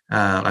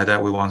like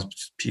that. We want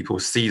people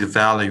to see the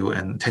value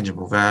and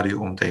tangible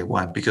value on day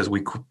one, because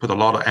we could put a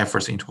lot of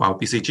efforts into our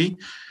BCG.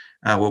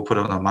 We'll put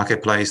it on a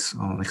marketplace,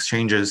 on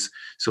exchanges,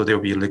 so there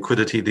will be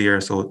liquidity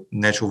there. So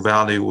natural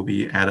value will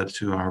be added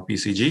to our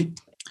BCG.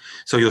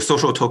 So your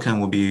social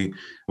token will be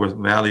worth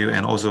value.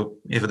 And also,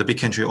 if the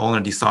BitCountry owner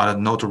decided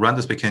not to run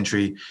this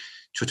BitCountry,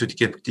 to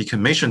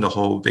decommission the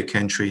whole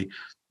BitCountry,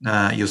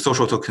 your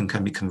social token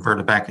can be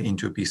converted back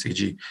into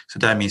BCG. So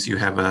that means you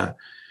have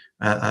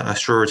a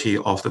surety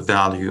of the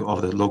value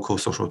of the local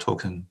social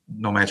token,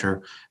 no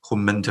matter who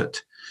minted.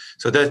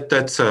 So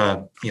that's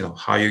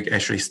how you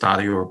actually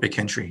start your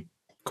BitCountry.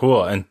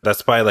 Cool. And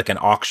that's by like an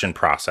auction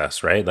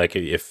process, right? Like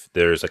if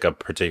there's like a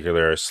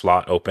particular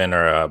slot open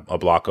or a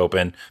block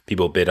open,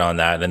 people bid on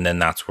that. And then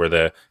that's where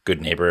the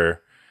good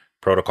neighbor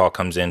protocol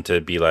comes in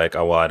to be like,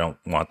 oh, well, I don't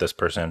want this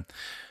person.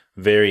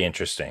 Very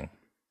interesting.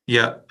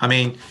 Yeah. I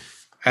mean,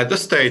 at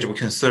this stage, we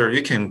consider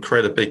you can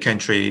create a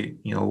BitCountry,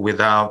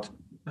 without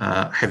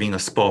having a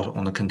spot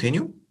on the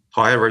continuum.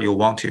 However you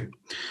want to,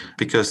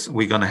 because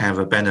we're going to have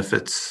a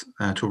benefits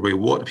to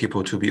reward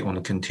people to be on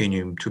the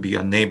continuum, to be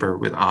a neighbor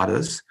with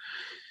others.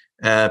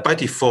 By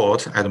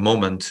default, at the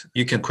moment,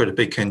 you can create a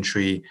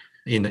BitCountry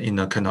in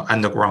a kind of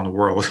underground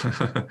world.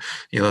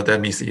 That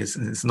means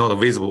it's not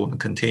visible on the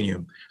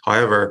continuum.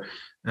 However,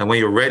 when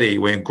you're ready,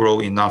 when you grow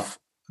enough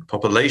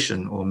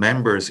population or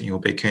members in your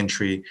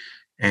BitCountry,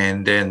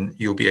 And then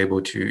you'll be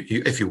able to,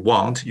 if you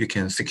want, you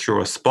can secure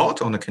a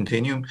spot on the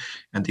continuum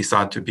and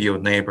decide to be your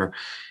neighbor.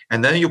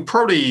 And then you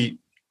probably,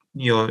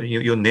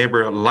 your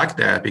neighbor like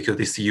that because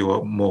they see you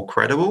are more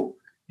credible.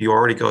 You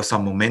already got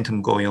some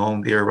momentum going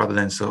on there rather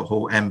than a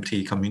whole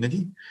empty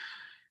community.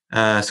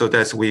 So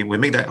that's we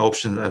make that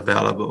option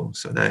available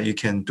so that you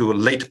can do a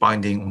late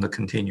binding on the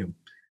continuum.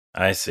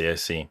 I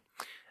see.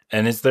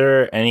 And is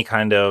there any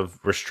kind of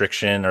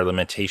restriction or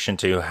limitation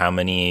to how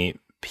many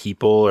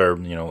people or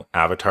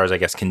avatars, I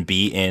guess, can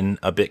be in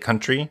a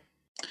BitCountry?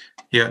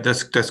 Yeah,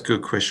 that's a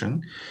good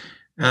question.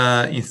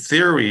 In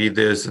theory,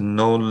 there's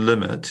no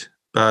limit,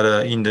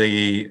 but in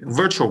the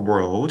virtual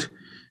world,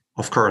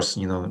 of course,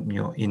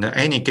 in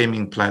any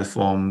gaming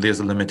platform, there's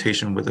a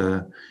limitation with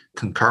the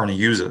concurrent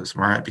users,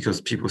 right?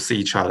 Because people see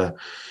each other.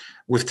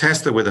 We've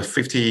tested with a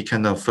 50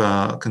 kind of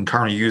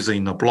concurrent user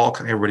in a block.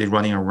 Everybody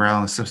running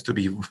around seems to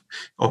be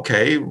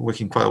okay,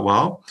 working quite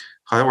well.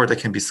 However, they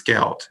can be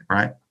scaled,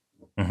 right?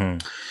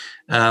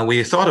 Mm-hmm.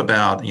 We thought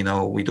about,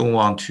 we don't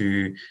want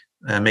to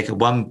make it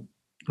one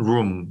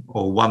room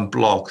or one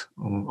block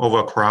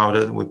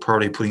overcrowded. We're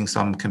probably putting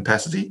some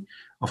capacity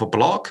of a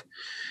block.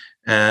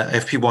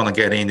 If people want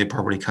to get in, they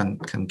probably can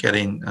get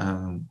in,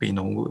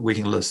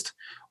 waiting list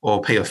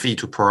or pay a fee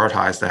to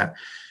prioritize that.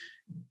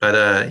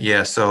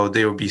 But so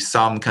there will be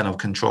some kind of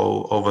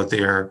control over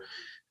there.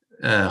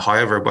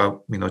 However,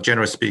 but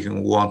generally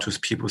speaking, we want to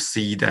people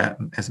see that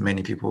as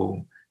many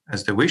people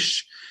as they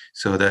wish.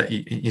 So that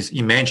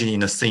imagine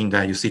in a scene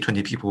that you see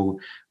 20 people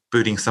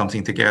building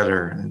something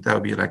together, and that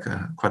would be like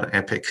quite an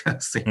epic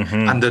scene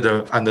under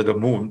the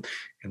moon.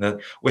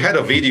 And we had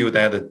a video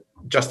that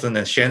Justin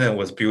and Shannon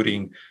was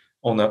building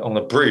on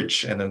a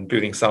bridge and then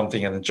building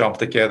something and then jump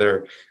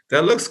together.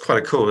 That looks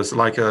quite cool. It's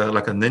like a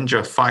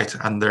ninja fight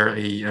under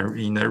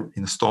in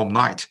a storm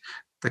night.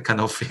 That kind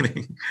of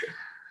feeling.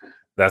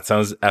 That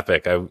sounds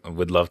epic. I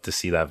would love to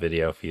see that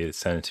video if you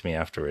send it to me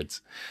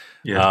afterwards.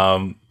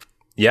 Yeah.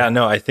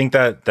 I think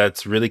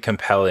that's really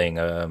compelling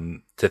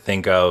to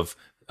think of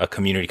a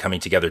community coming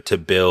together to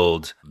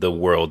build the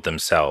world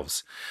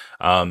themselves.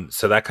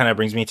 So that kind of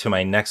brings me to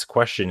my next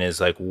question is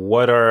like,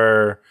 what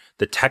are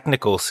the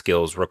technical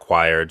skills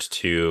required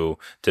to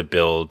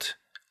build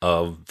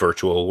a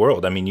virtual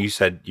world? I mean, you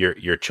said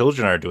your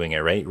children are doing it,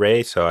 right,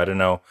 Ray? So I don't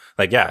know,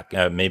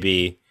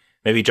 maybe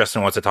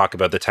Justin wants to talk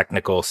about the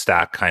technical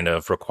stack kind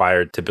of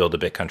required to build a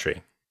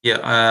BitCountry.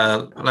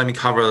 Yeah, let me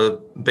cover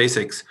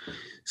basics.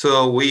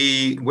 So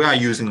we are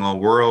using a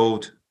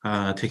world,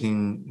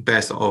 taking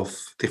best of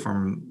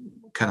different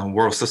kind of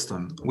world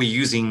system. We're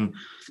using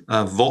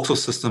a voxel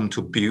system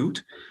to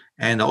build,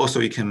 and also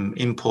you can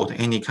import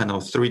any kind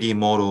of 3D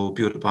model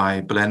built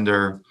by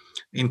Blender,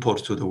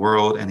 import to the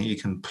world, and you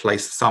can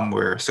place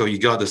somewhere. So you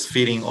got this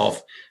feeling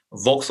of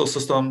voxel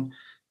system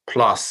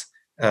plus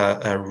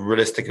a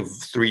realistic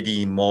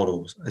 3D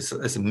model.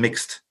 It's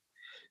mixed.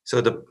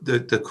 So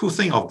the cool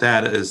thing of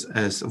that is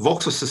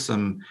voxel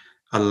system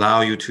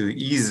allow you to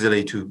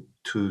easily to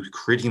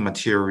creating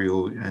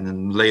material and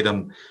then lay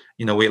them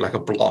in a way like a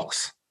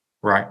blocks,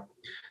 right?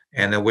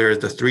 And then whereas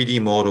the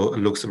 3D model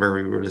looks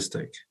very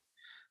realistic.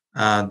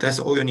 That's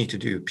all you need to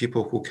do.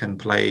 People who can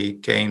play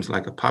games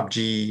like a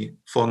PUBG,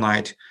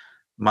 Fortnite,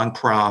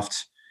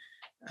 Minecraft,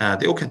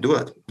 they all can do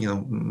it.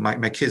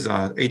 My kids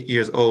are 8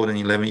 years old and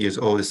 11 years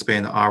old. They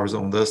spend hours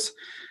on this.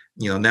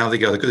 Now they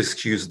got a good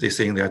excuse. They're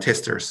saying they are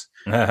testers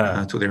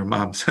to their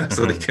moms,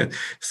 so they can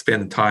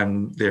spend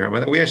time there.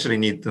 But we actually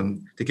need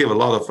them to give a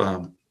lot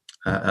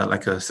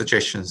of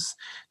suggestions.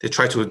 They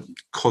try to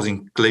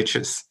causing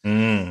glitches,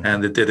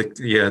 and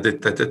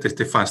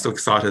they find so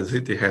excited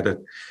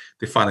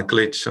they find a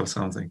glitch or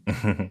something.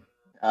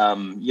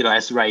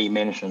 As Ray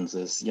mentions,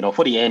 is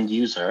for the end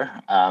user,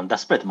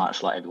 that's pretty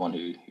much like everyone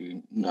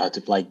who know how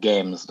to play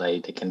games.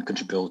 They can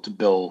contribute to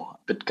build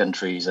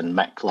BitCountries and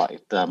make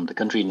like the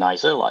country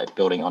nicer, like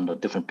building on the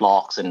different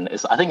blocks. And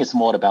I think it's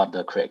more about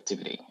the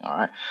creativity. All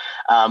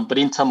right, but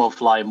in terms of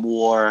like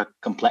more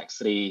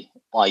complexity,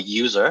 like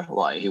user,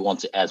 like who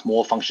wants to add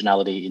more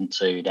functionality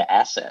into the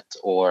asset,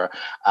 or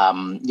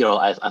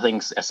I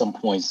think at some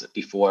points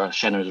before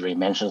Shannon already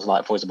mentions,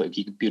 like for example, if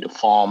you could build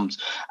farms,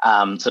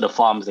 so the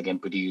farms they can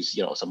produce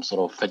some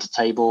sort of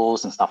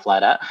vegetables and stuff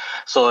like that.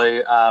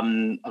 So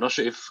I'm not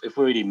sure if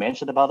we already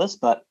mentioned about this,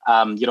 but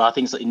I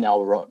think so in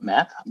our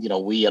roadmap,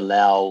 we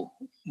allow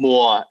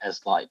more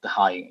as like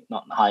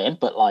not high end,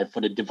 but like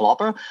for the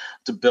developer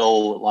to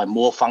build like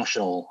more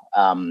functional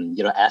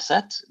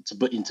asset to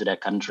put into their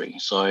country.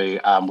 So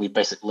we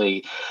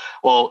basically,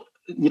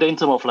 in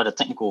terms of like the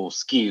technical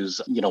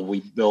skills, we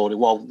build,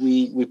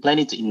 we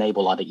planning to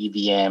enable like the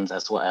EVMs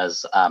as well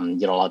as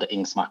like the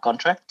Ink smart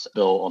contract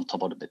built on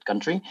top of the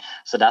BitCountry.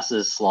 So that's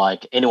just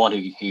like anyone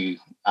who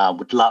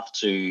would love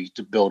to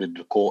build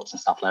into courts and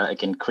stuff like that,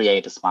 again,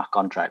 create a smart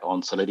contract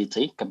on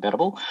Solidity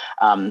compatible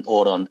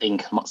or on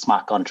Ink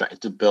smart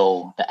contract to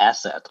build the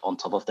asset on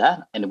top of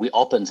that. And we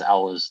opened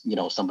ours,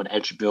 some of the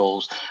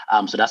attributes.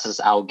 So that's as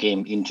our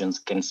game engines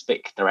can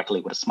speak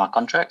directly with a smart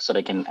contract, so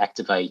they can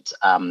activate,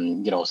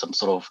 some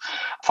sort of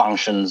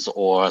functions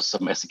or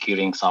some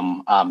executing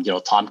some,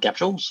 time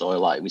capsule. So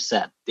like we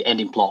set the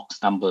ending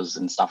blocks, numbers,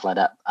 and stuff like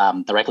that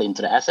directly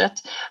into the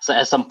asset. So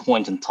at some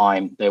point in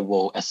time, they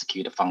will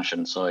execute a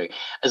function. So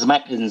as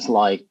happens,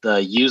 like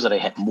the user, they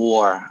have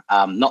more,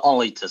 not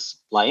only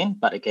just playing,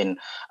 but again,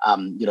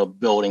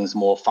 building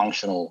more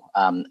functional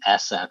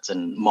assets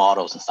and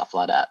models and stuff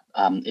like that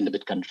in the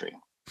BitCountry.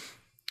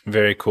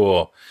 Very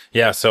cool.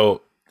 Yeah.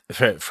 So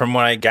from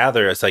what I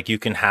gather, it's like you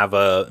can have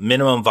a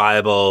minimum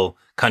viable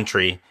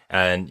country,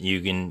 and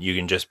you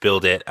can just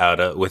build it out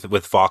of, with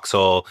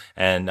Voxel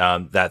and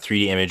that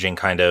 3D imaging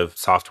kind of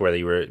software that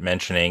you were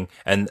mentioning,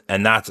 and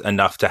that's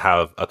enough to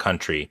have a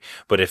country.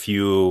 But if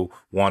you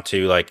want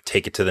to like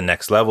take it to the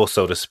next level,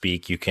 so to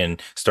speak, you can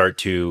start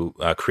to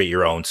create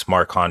your own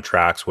smart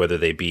contracts, whether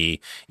they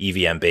be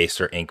EVM based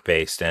or Ink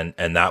based, and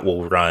that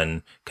will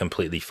run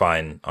completely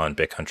fine on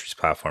BitCountry's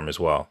platform as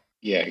well.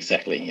 Yeah,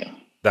 exactly. Yeah.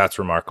 That's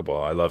remarkable.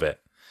 I love it.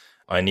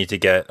 I need to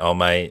get all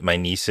my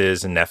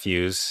nieces and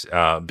nephews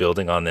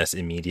building on this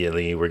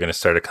immediately. We're going to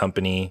start a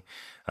company.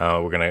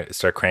 We're going to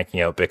start cranking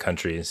out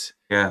BitCountries.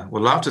 Yeah,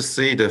 we'd love to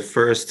see the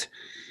first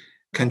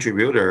country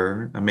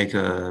builder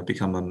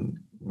become a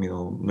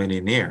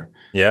millionaire.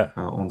 Yeah,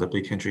 on the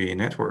BitCountry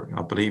network.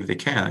 I believe they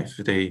can. If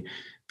they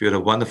build a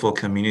wonderful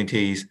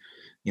communities,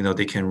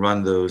 they can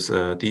run those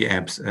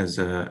DApps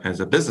as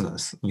a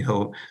business.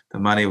 The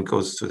money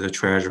goes to the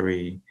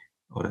treasury,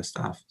 all that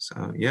stuff.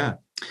 So yeah.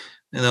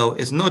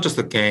 It's not just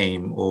a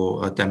game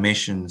or a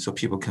dimension so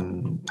people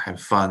can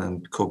have fun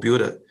and co-build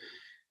it.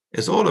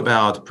 It's all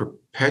about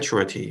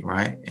perpetuity,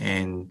 right?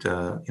 And,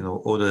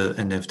 all the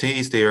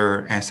NFTs,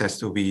 their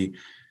assets will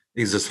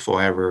exist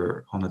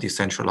forever on a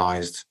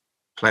decentralized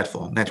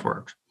platform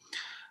network.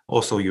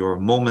 Also, your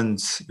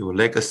moments, your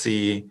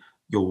legacy,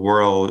 your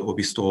world will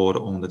be stored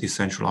on the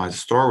decentralized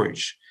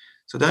storage.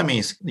 So that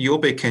means your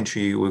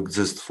BitCountry will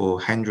exist for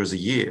hundreds of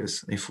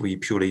years if we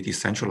purely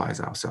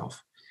decentralize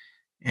ourselves.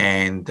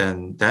 And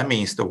then that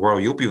means the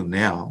world you build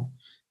now,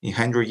 in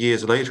 100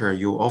 years later,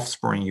 your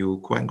offspring, your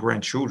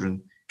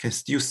grandchildren can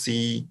still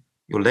see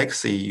your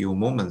legacy, your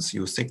moments,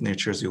 your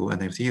signatures, your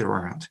NFT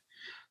around.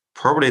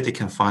 Probably they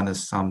can find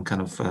some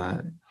kind of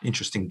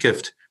interesting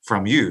gift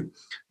from you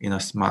in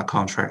a smart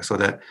contract, so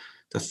that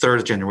the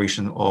third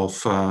generation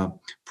of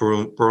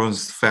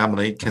Bruno's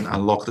family can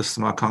unlock the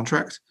smart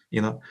contract.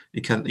 You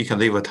can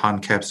leave a time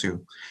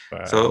capsule.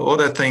 Wow. So all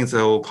that things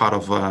are all part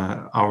of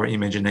our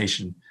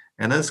imagination.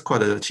 And that's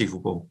quite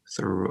achievable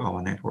through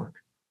our network.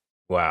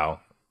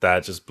 Wow.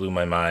 That just blew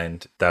my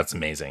mind. That's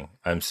amazing.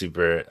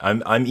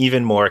 I'm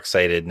even more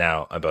excited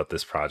now about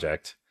this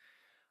project.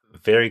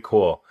 Very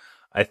cool.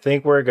 I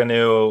think we're going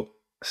to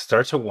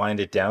start to wind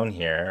it down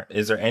here.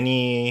 Is there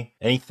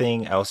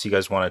anything else you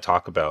guys want to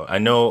talk about? I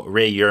know,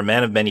 Ray, you're a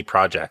man of many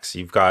projects.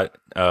 You've got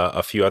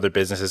a few other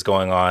businesses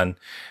going on.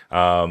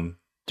 Do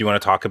you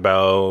want to talk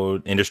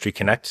about Industry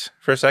Connect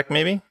for a sec,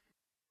 maybe?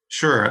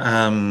 Sure.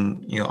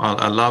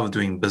 I love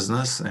doing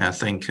business. And I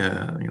think,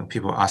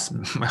 people ask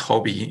me, my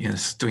hobby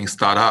is doing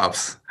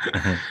startups.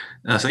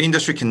 Mm-hmm. So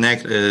Industry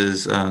Connect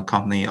is a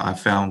company I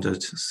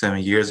founded 7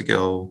 years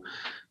ago.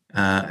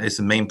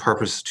 Its main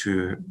purpose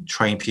to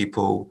train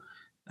people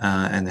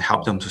and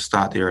help them to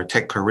start their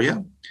tech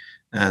career.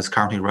 It's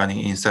currently running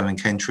in 7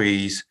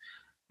 countries,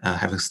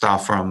 having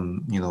staff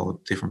from,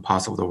 different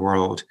parts of the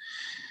world.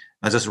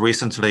 Just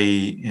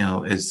recently,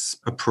 it's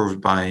approved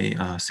by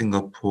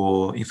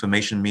Singapore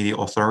Information Media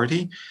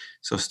Authority.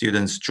 So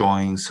students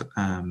join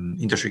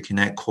Industry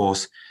Connect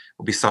course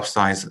will be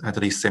subsidized at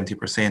least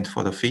 70%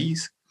 for the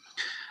fees.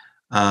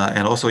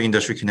 And also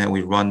Industry Connect,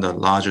 we run the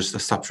largest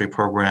substrate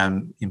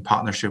program in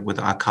partnership with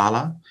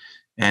Acala.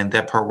 And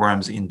that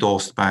program is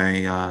endorsed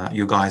by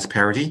you guys,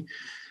 Parity.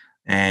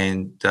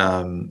 And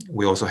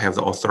we also have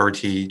the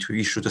authority to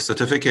issue the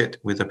certificate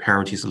with the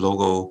Parity's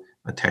logo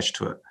attached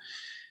to it.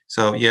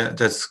 So yeah,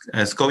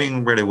 it's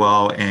going really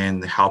well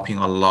and helping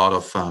a lot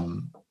of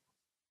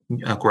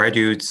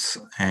graduates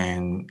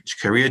and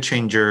career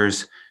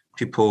changers,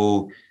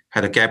 people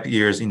had a gap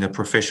years in the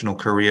professional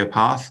career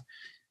path.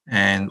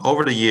 And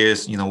over the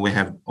years, we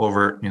have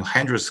over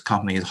hundreds of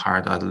companies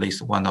hired at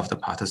least one of the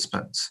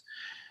participants.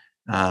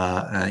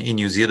 In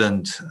New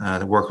Zealand,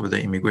 they work with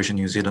the Immigration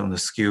New Zealand on the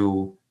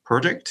skill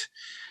project.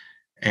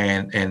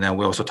 And then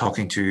we're also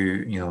talking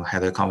to,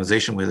 had a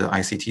conversation with the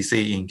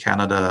ICTC in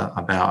Canada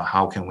about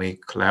how can we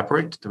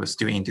collaborate. We're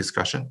still in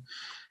discussion.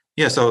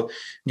 Yeah, so,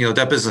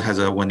 that business has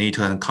a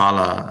Juanita and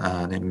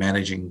Carla, they're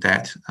managing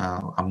that.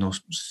 I'm not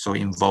so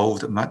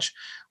involved much.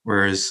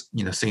 Whereas,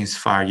 since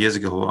 5 years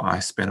ago, I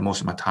spent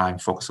most of my time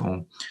focused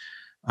on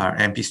our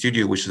MP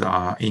Studio, which is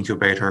our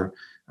incubator.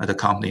 The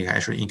company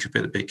actually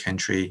incubated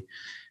BitCountry,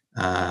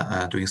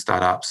 doing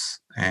startups.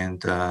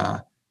 And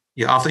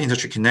after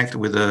Industry Connect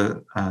with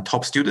the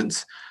top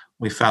students,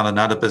 we found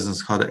another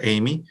business called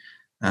Amy,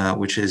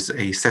 which is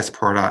a SaaS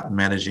product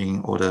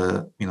managing all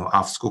the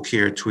after school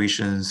care,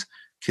 tuitions,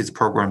 kids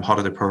program,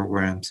 holiday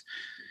programs.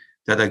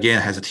 That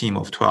again has a team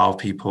of 12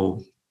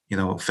 people,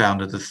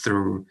 founded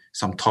through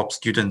some top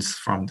students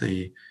from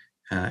the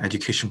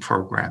education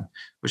program,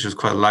 which is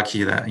quite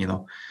lucky that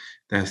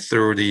that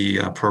through the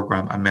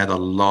program I met a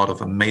lot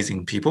of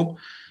amazing people,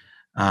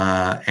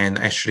 and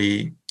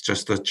actually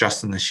just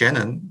Justin and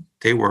Shannon,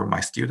 they were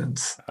my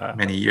students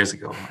many years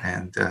ago,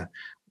 and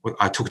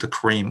I took the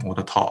cream on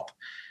the top.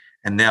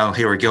 And now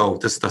here we go.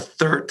 This is the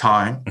third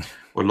time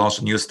we launched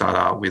a new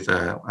startup with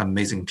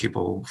amazing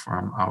people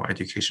from our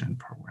education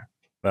program.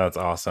 That's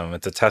awesome.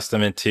 It's a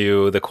testament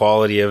to the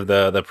quality of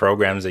the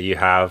programs that you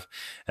have.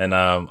 And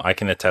I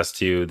can attest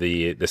to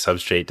the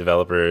Substrate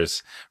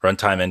Developers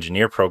Runtime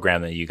Engineer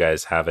program that you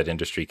guys have at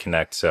Industry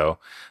Connect. So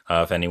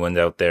if anyone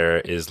out there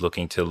is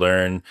looking to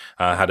learn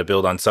how to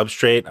build on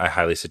Substrate, I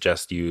highly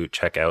suggest you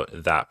check out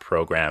that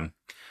program.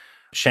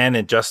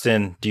 Shannon,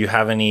 Justin, do you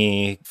have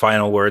any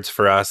final words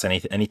for us?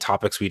 Any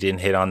topics we didn't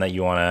hit on that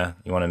you wanna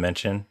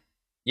mention?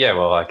 Yeah,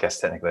 well, I guess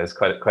technically there's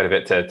quite a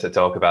bit to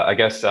talk about. I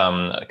guess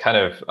kind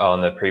of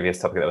on the previous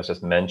topic that was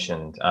just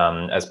mentioned,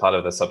 as part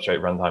of the Substrate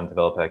Runtime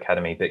Developer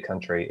Academy,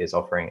 BitCountry is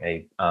offering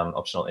a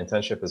optional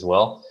internship as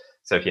well.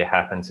 So if you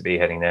happen to be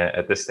heading there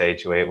at this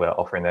stage, we're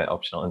offering that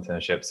optional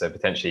internship. So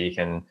potentially you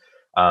can,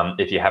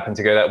 if you happen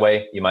to go that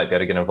way, you might be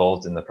able to get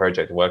involved in the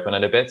project, work on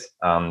it a bit.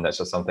 That's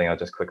just something I'll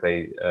just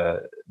quickly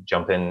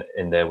jump in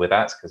there with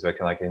that, because we're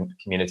kind of like a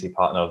community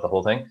partner of the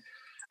whole thing.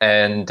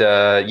 And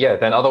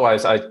then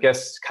otherwise, I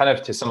guess kind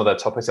of to some of the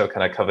topics I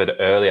kind of covered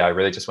earlier, I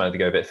really just wanted to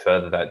go a bit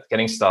further, that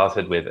getting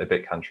started with a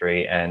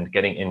BitCountry and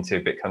getting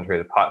into BitCountry,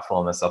 the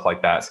platform and stuff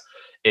like that,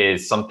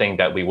 is something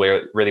that we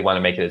really want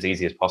to make it as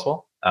easy as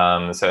possible.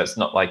 So it's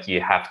not like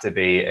you have to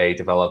be a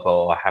developer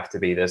or have to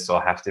be this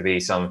or have to be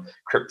some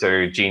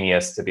crypto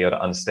genius to be able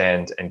to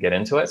understand and get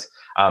into it.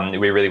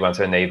 We really want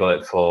to enable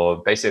it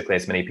for basically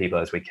as many people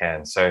as we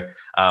can. So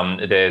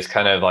there's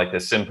kind of like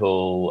the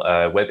simple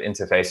web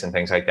interface and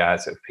things like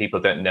that. So people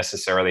don't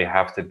necessarily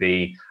have to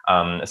be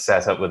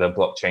set up with a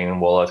blockchain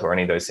wallet or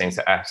any of those things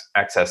to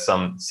access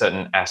some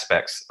certain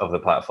aspects of the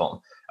platform.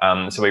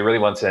 So we really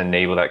want to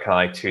enable that kind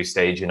of like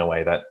two-stage in a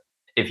way that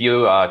if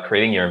you are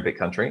creating your own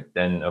BitCountry,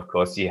 then of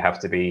course you have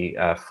to be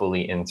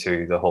fully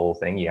into the whole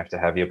thing. You have to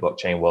have your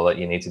blockchain wallet.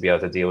 You need to be able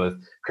to deal with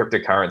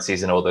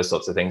cryptocurrencies and all those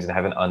sorts of things and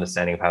have an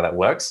understanding of how that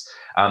works.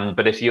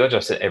 But if you're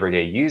just an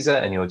everyday user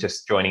and you're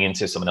just joining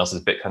into someone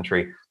else's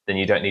BitCountry, then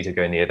you don't need to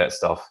go near that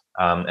stuff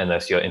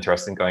unless you're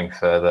interested in going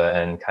further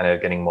and kind of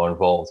getting more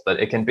involved. But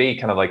it can be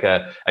kind of like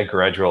a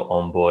gradual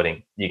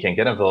onboarding. You can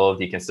get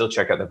involved. You can still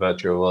check out the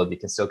virtual world. You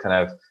can still kind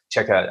of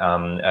check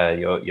out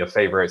your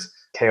favorite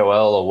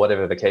KOL or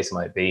whatever the case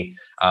might be.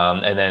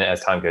 And then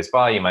as time goes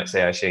by, you might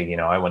say, actually,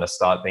 I want to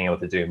start being able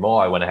to do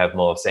more. I want to have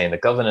more say in the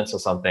governance or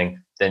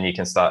something. Then you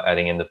can start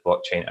adding in the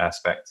blockchain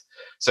aspect.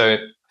 So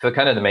for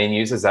kind of the main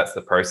users, that's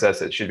the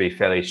process. It should be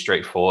fairly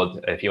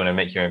straightforward. If you want to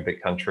make your own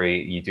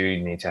BitCountry, you do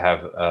need to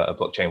have a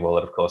blockchain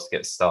wallet, of course, to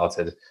get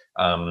started.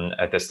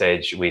 At this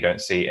stage, we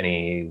don't see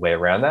any way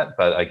around that,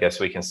 but I guess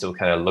we can still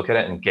kind of look at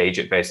it and gauge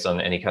it based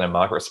on any kind of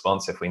market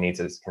response if we need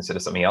to consider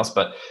something else.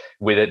 But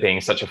with it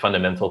being such a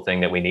fundamental thing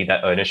that we need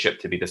that ownership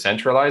to be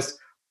decentralized,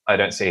 I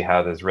don't see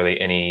how there's really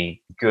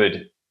any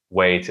good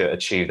way to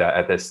achieve that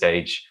at this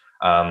stage.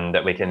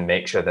 That we can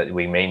make sure that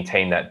we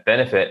maintain that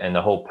benefit and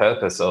the whole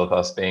purpose of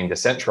us being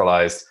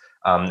decentralized,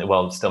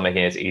 while still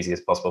making it as easy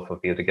as possible for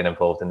people to get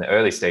involved in the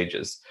early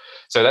stages.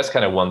 So that's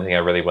kind of one thing I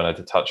really wanted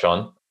to touch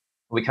on.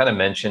 We kind of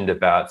mentioned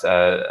about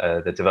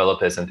the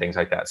developers and things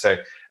like that. So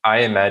I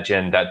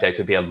imagine that there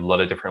could be a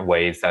lot of different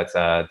ways that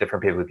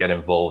different people get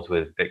involved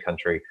with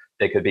BitCountry.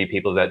 There could be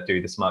people that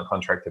do the smart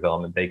contract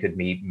development. They could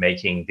be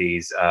making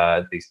these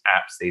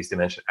apps, these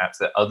Dimension apps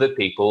that other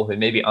people who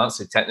maybe aren't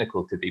so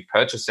technical could be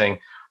purchasing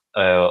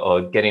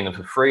or getting them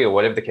for free or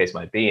whatever the case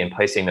might be, and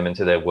placing them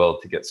into their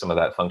world to get some of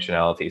that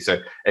functionality. So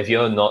if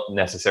you're not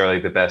necessarily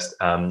the best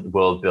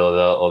world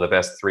builder or the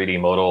best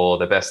 3D model or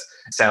the best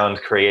sound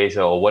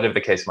creator or whatever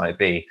the case might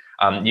be,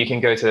 you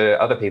can go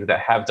to other people that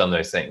have done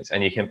those things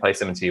and you can place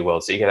them into your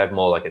world. So you could have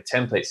more like a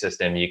template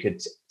system. You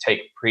could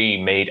take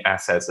pre-made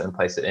assets and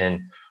place it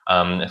in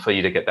for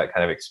you to get that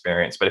kind of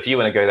experience. But if you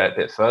want to go that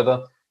bit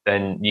further,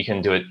 then you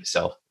can do it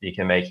yourself. You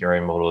can make your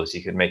own models.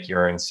 You can make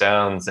your own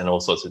sounds and all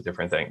sorts of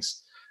different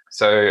things.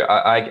 So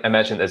I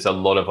imagine there's a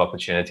lot of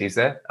opportunities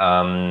there.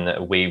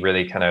 We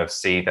really kind of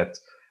see that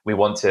we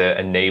want to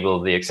enable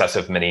the access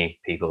of many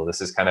people. This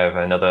is kind of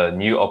another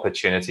new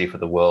opportunity for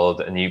the world,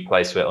 a new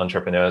place where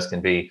entrepreneurs can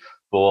be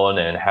born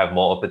and have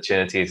more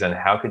opportunities. And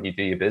how could you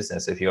do your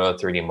business if you're a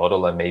 3D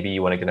modeler? Maybe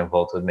you want to get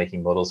involved with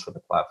making models for the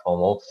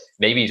platform, or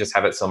maybe you just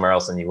have it somewhere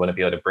else and you want to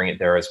be able to bring it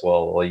there as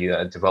well. Or you're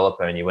a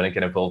developer and you want to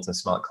get involved in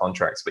smart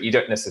contracts, but you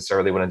don't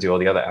necessarily want to do all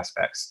the other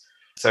aspects.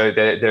 So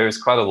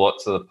there's quite a lot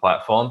to the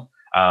platform.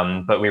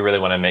 But we really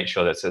want to make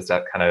sure that it's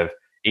that kind of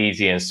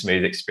easy and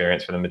smooth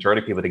experience for the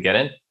majority of people to get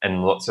in,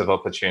 and lots of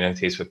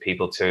opportunities for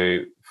people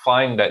to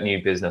find that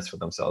new business for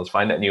themselves,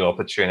 find that new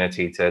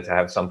opportunity to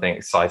have something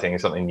exciting,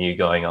 something new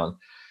going on.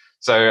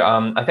 So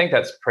I think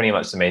that's pretty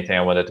much the main thing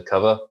I wanted to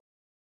cover.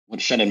 What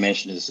Shannon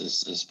mentioned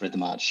is pretty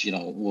much,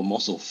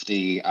 most of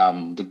the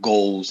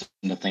goals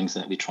and the things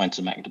that we're trying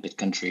to make the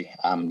BitCountry,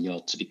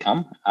 to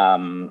become.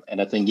 And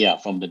I think,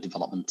 from the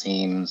development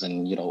teams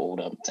and, all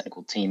the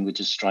technical team, we're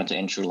just trying to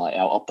ensure like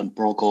our open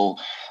protocol,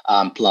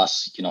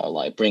 plus,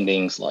 like bring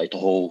things like the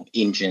whole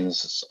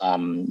engines,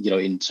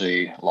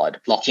 into like the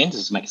blockchain.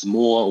 This makes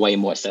way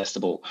more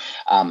accessible,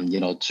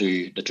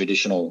 to the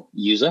traditional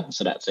user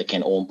so that they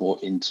can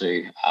onboard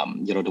into,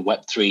 the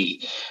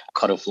Web3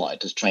 kind of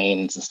like the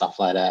trains and stuff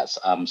like that.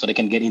 So they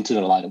can get into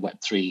the line of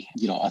Web3,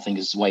 I think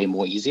is way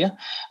more easier.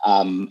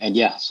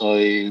 So,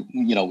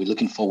 we're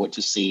looking forward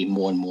to see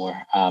more and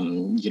more,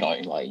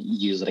 like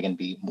users that can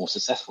be more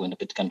successful in the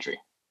BitCountry.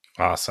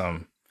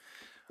 Awesome.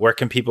 Where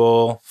can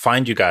people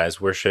find you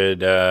guys? Where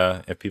should,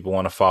 if people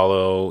want to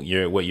follow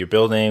what you're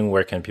building,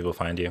 where can people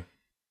find you?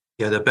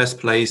 Yeah, the best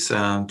place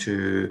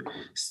to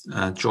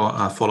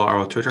follow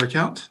our Twitter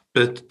account,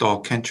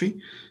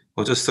 bit.country,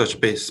 or just search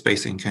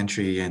Space in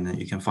Country and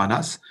you can find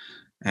us.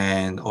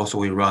 And also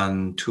we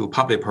run 2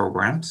 public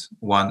programs.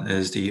 One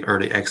is the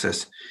early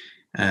access.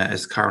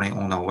 It's currently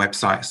on our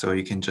website. So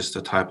you can just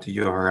type the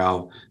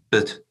URL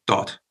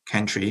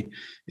bit.country.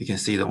 You can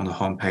see that on the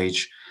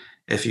homepage.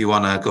 If you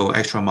want to go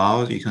extra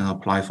mile, you can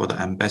apply for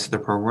the ambassador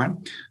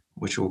program,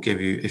 which will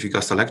give you, if you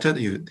got selected,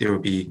 there will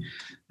be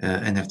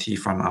NFT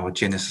from our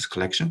Genesis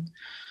collection.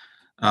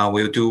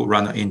 We do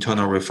run an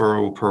internal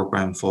referral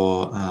program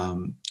for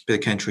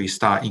BitCountry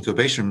Star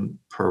Incubation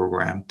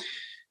Program.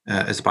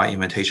 It's by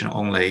invitation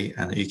only,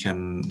 and you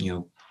can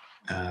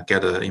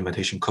get an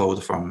invitation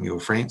code from your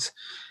friends.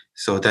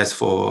 So that's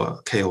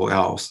for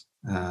KOLs,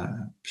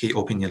 key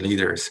opinion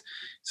leaders.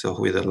 So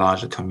with a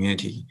larger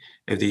community,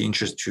 if they're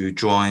interested to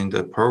join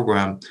the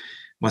program,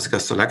 once they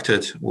get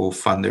selected, we'll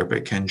fund their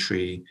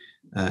BitCountry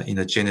in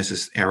the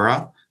Genesis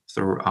era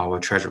through our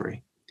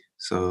treasury.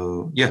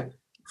 So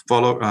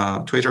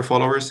follow Twitter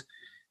followers,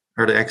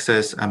 early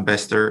access,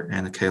 ambassador,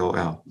 and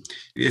KOL.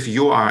 If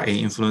you are an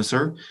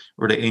influencer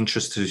really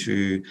interested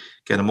to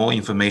get more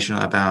information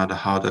about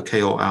how the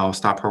KOL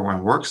Star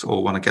program works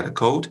or want to get a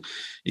code,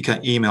 you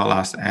can email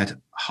us at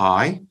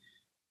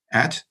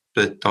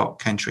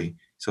hi@bit.country.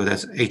 So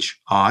that's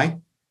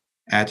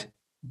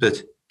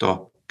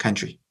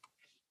hi@bit.country.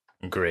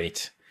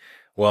 Great.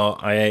 Well,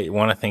 I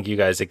want to thank you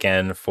guys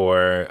again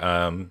for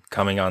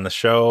coming on the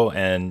show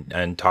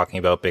and talking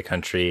about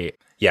BitCountry.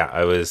 Yeah,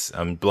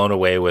 I'm blown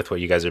away with what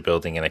you guys are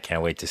building, and I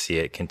can't wait to see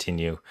it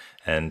continue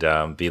and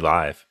be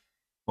live.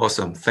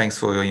 Awesome. Thanks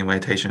for your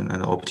invitation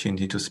and the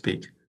opportunity to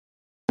speak.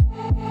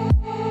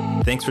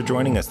 Thanks for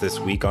joining us this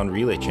week on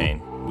Relay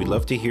Chain. We'd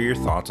love to hear your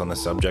thoughts on the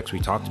subjects we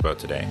talked about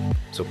today.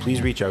 So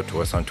please reach out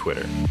to us on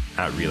Twitter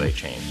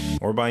 @RelayChain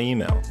or by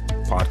email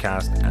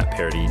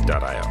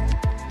podcast@parity.io.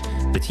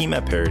 The team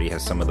at Parity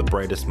has some of the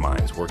brightest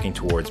minds working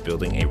towards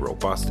building a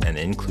robust and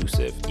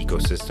inclusive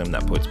ecosystem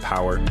that puts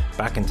power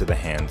back into the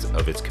hands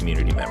of its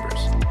community members.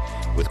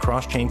 With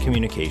cross-chain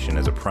communication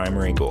as a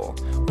primary goal,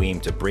 we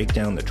aim to break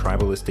down the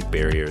tribalistic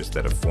barriers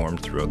that have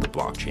formed throughout the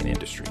blockchain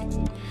industry.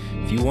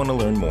 If you want to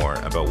learn more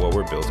about what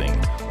we're building,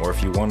 or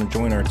if you want to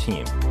join our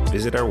team,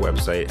 visit our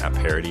website at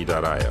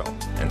parity.io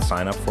and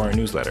sign up for our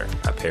newsletter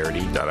at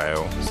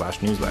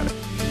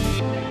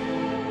parity.io/newsletter.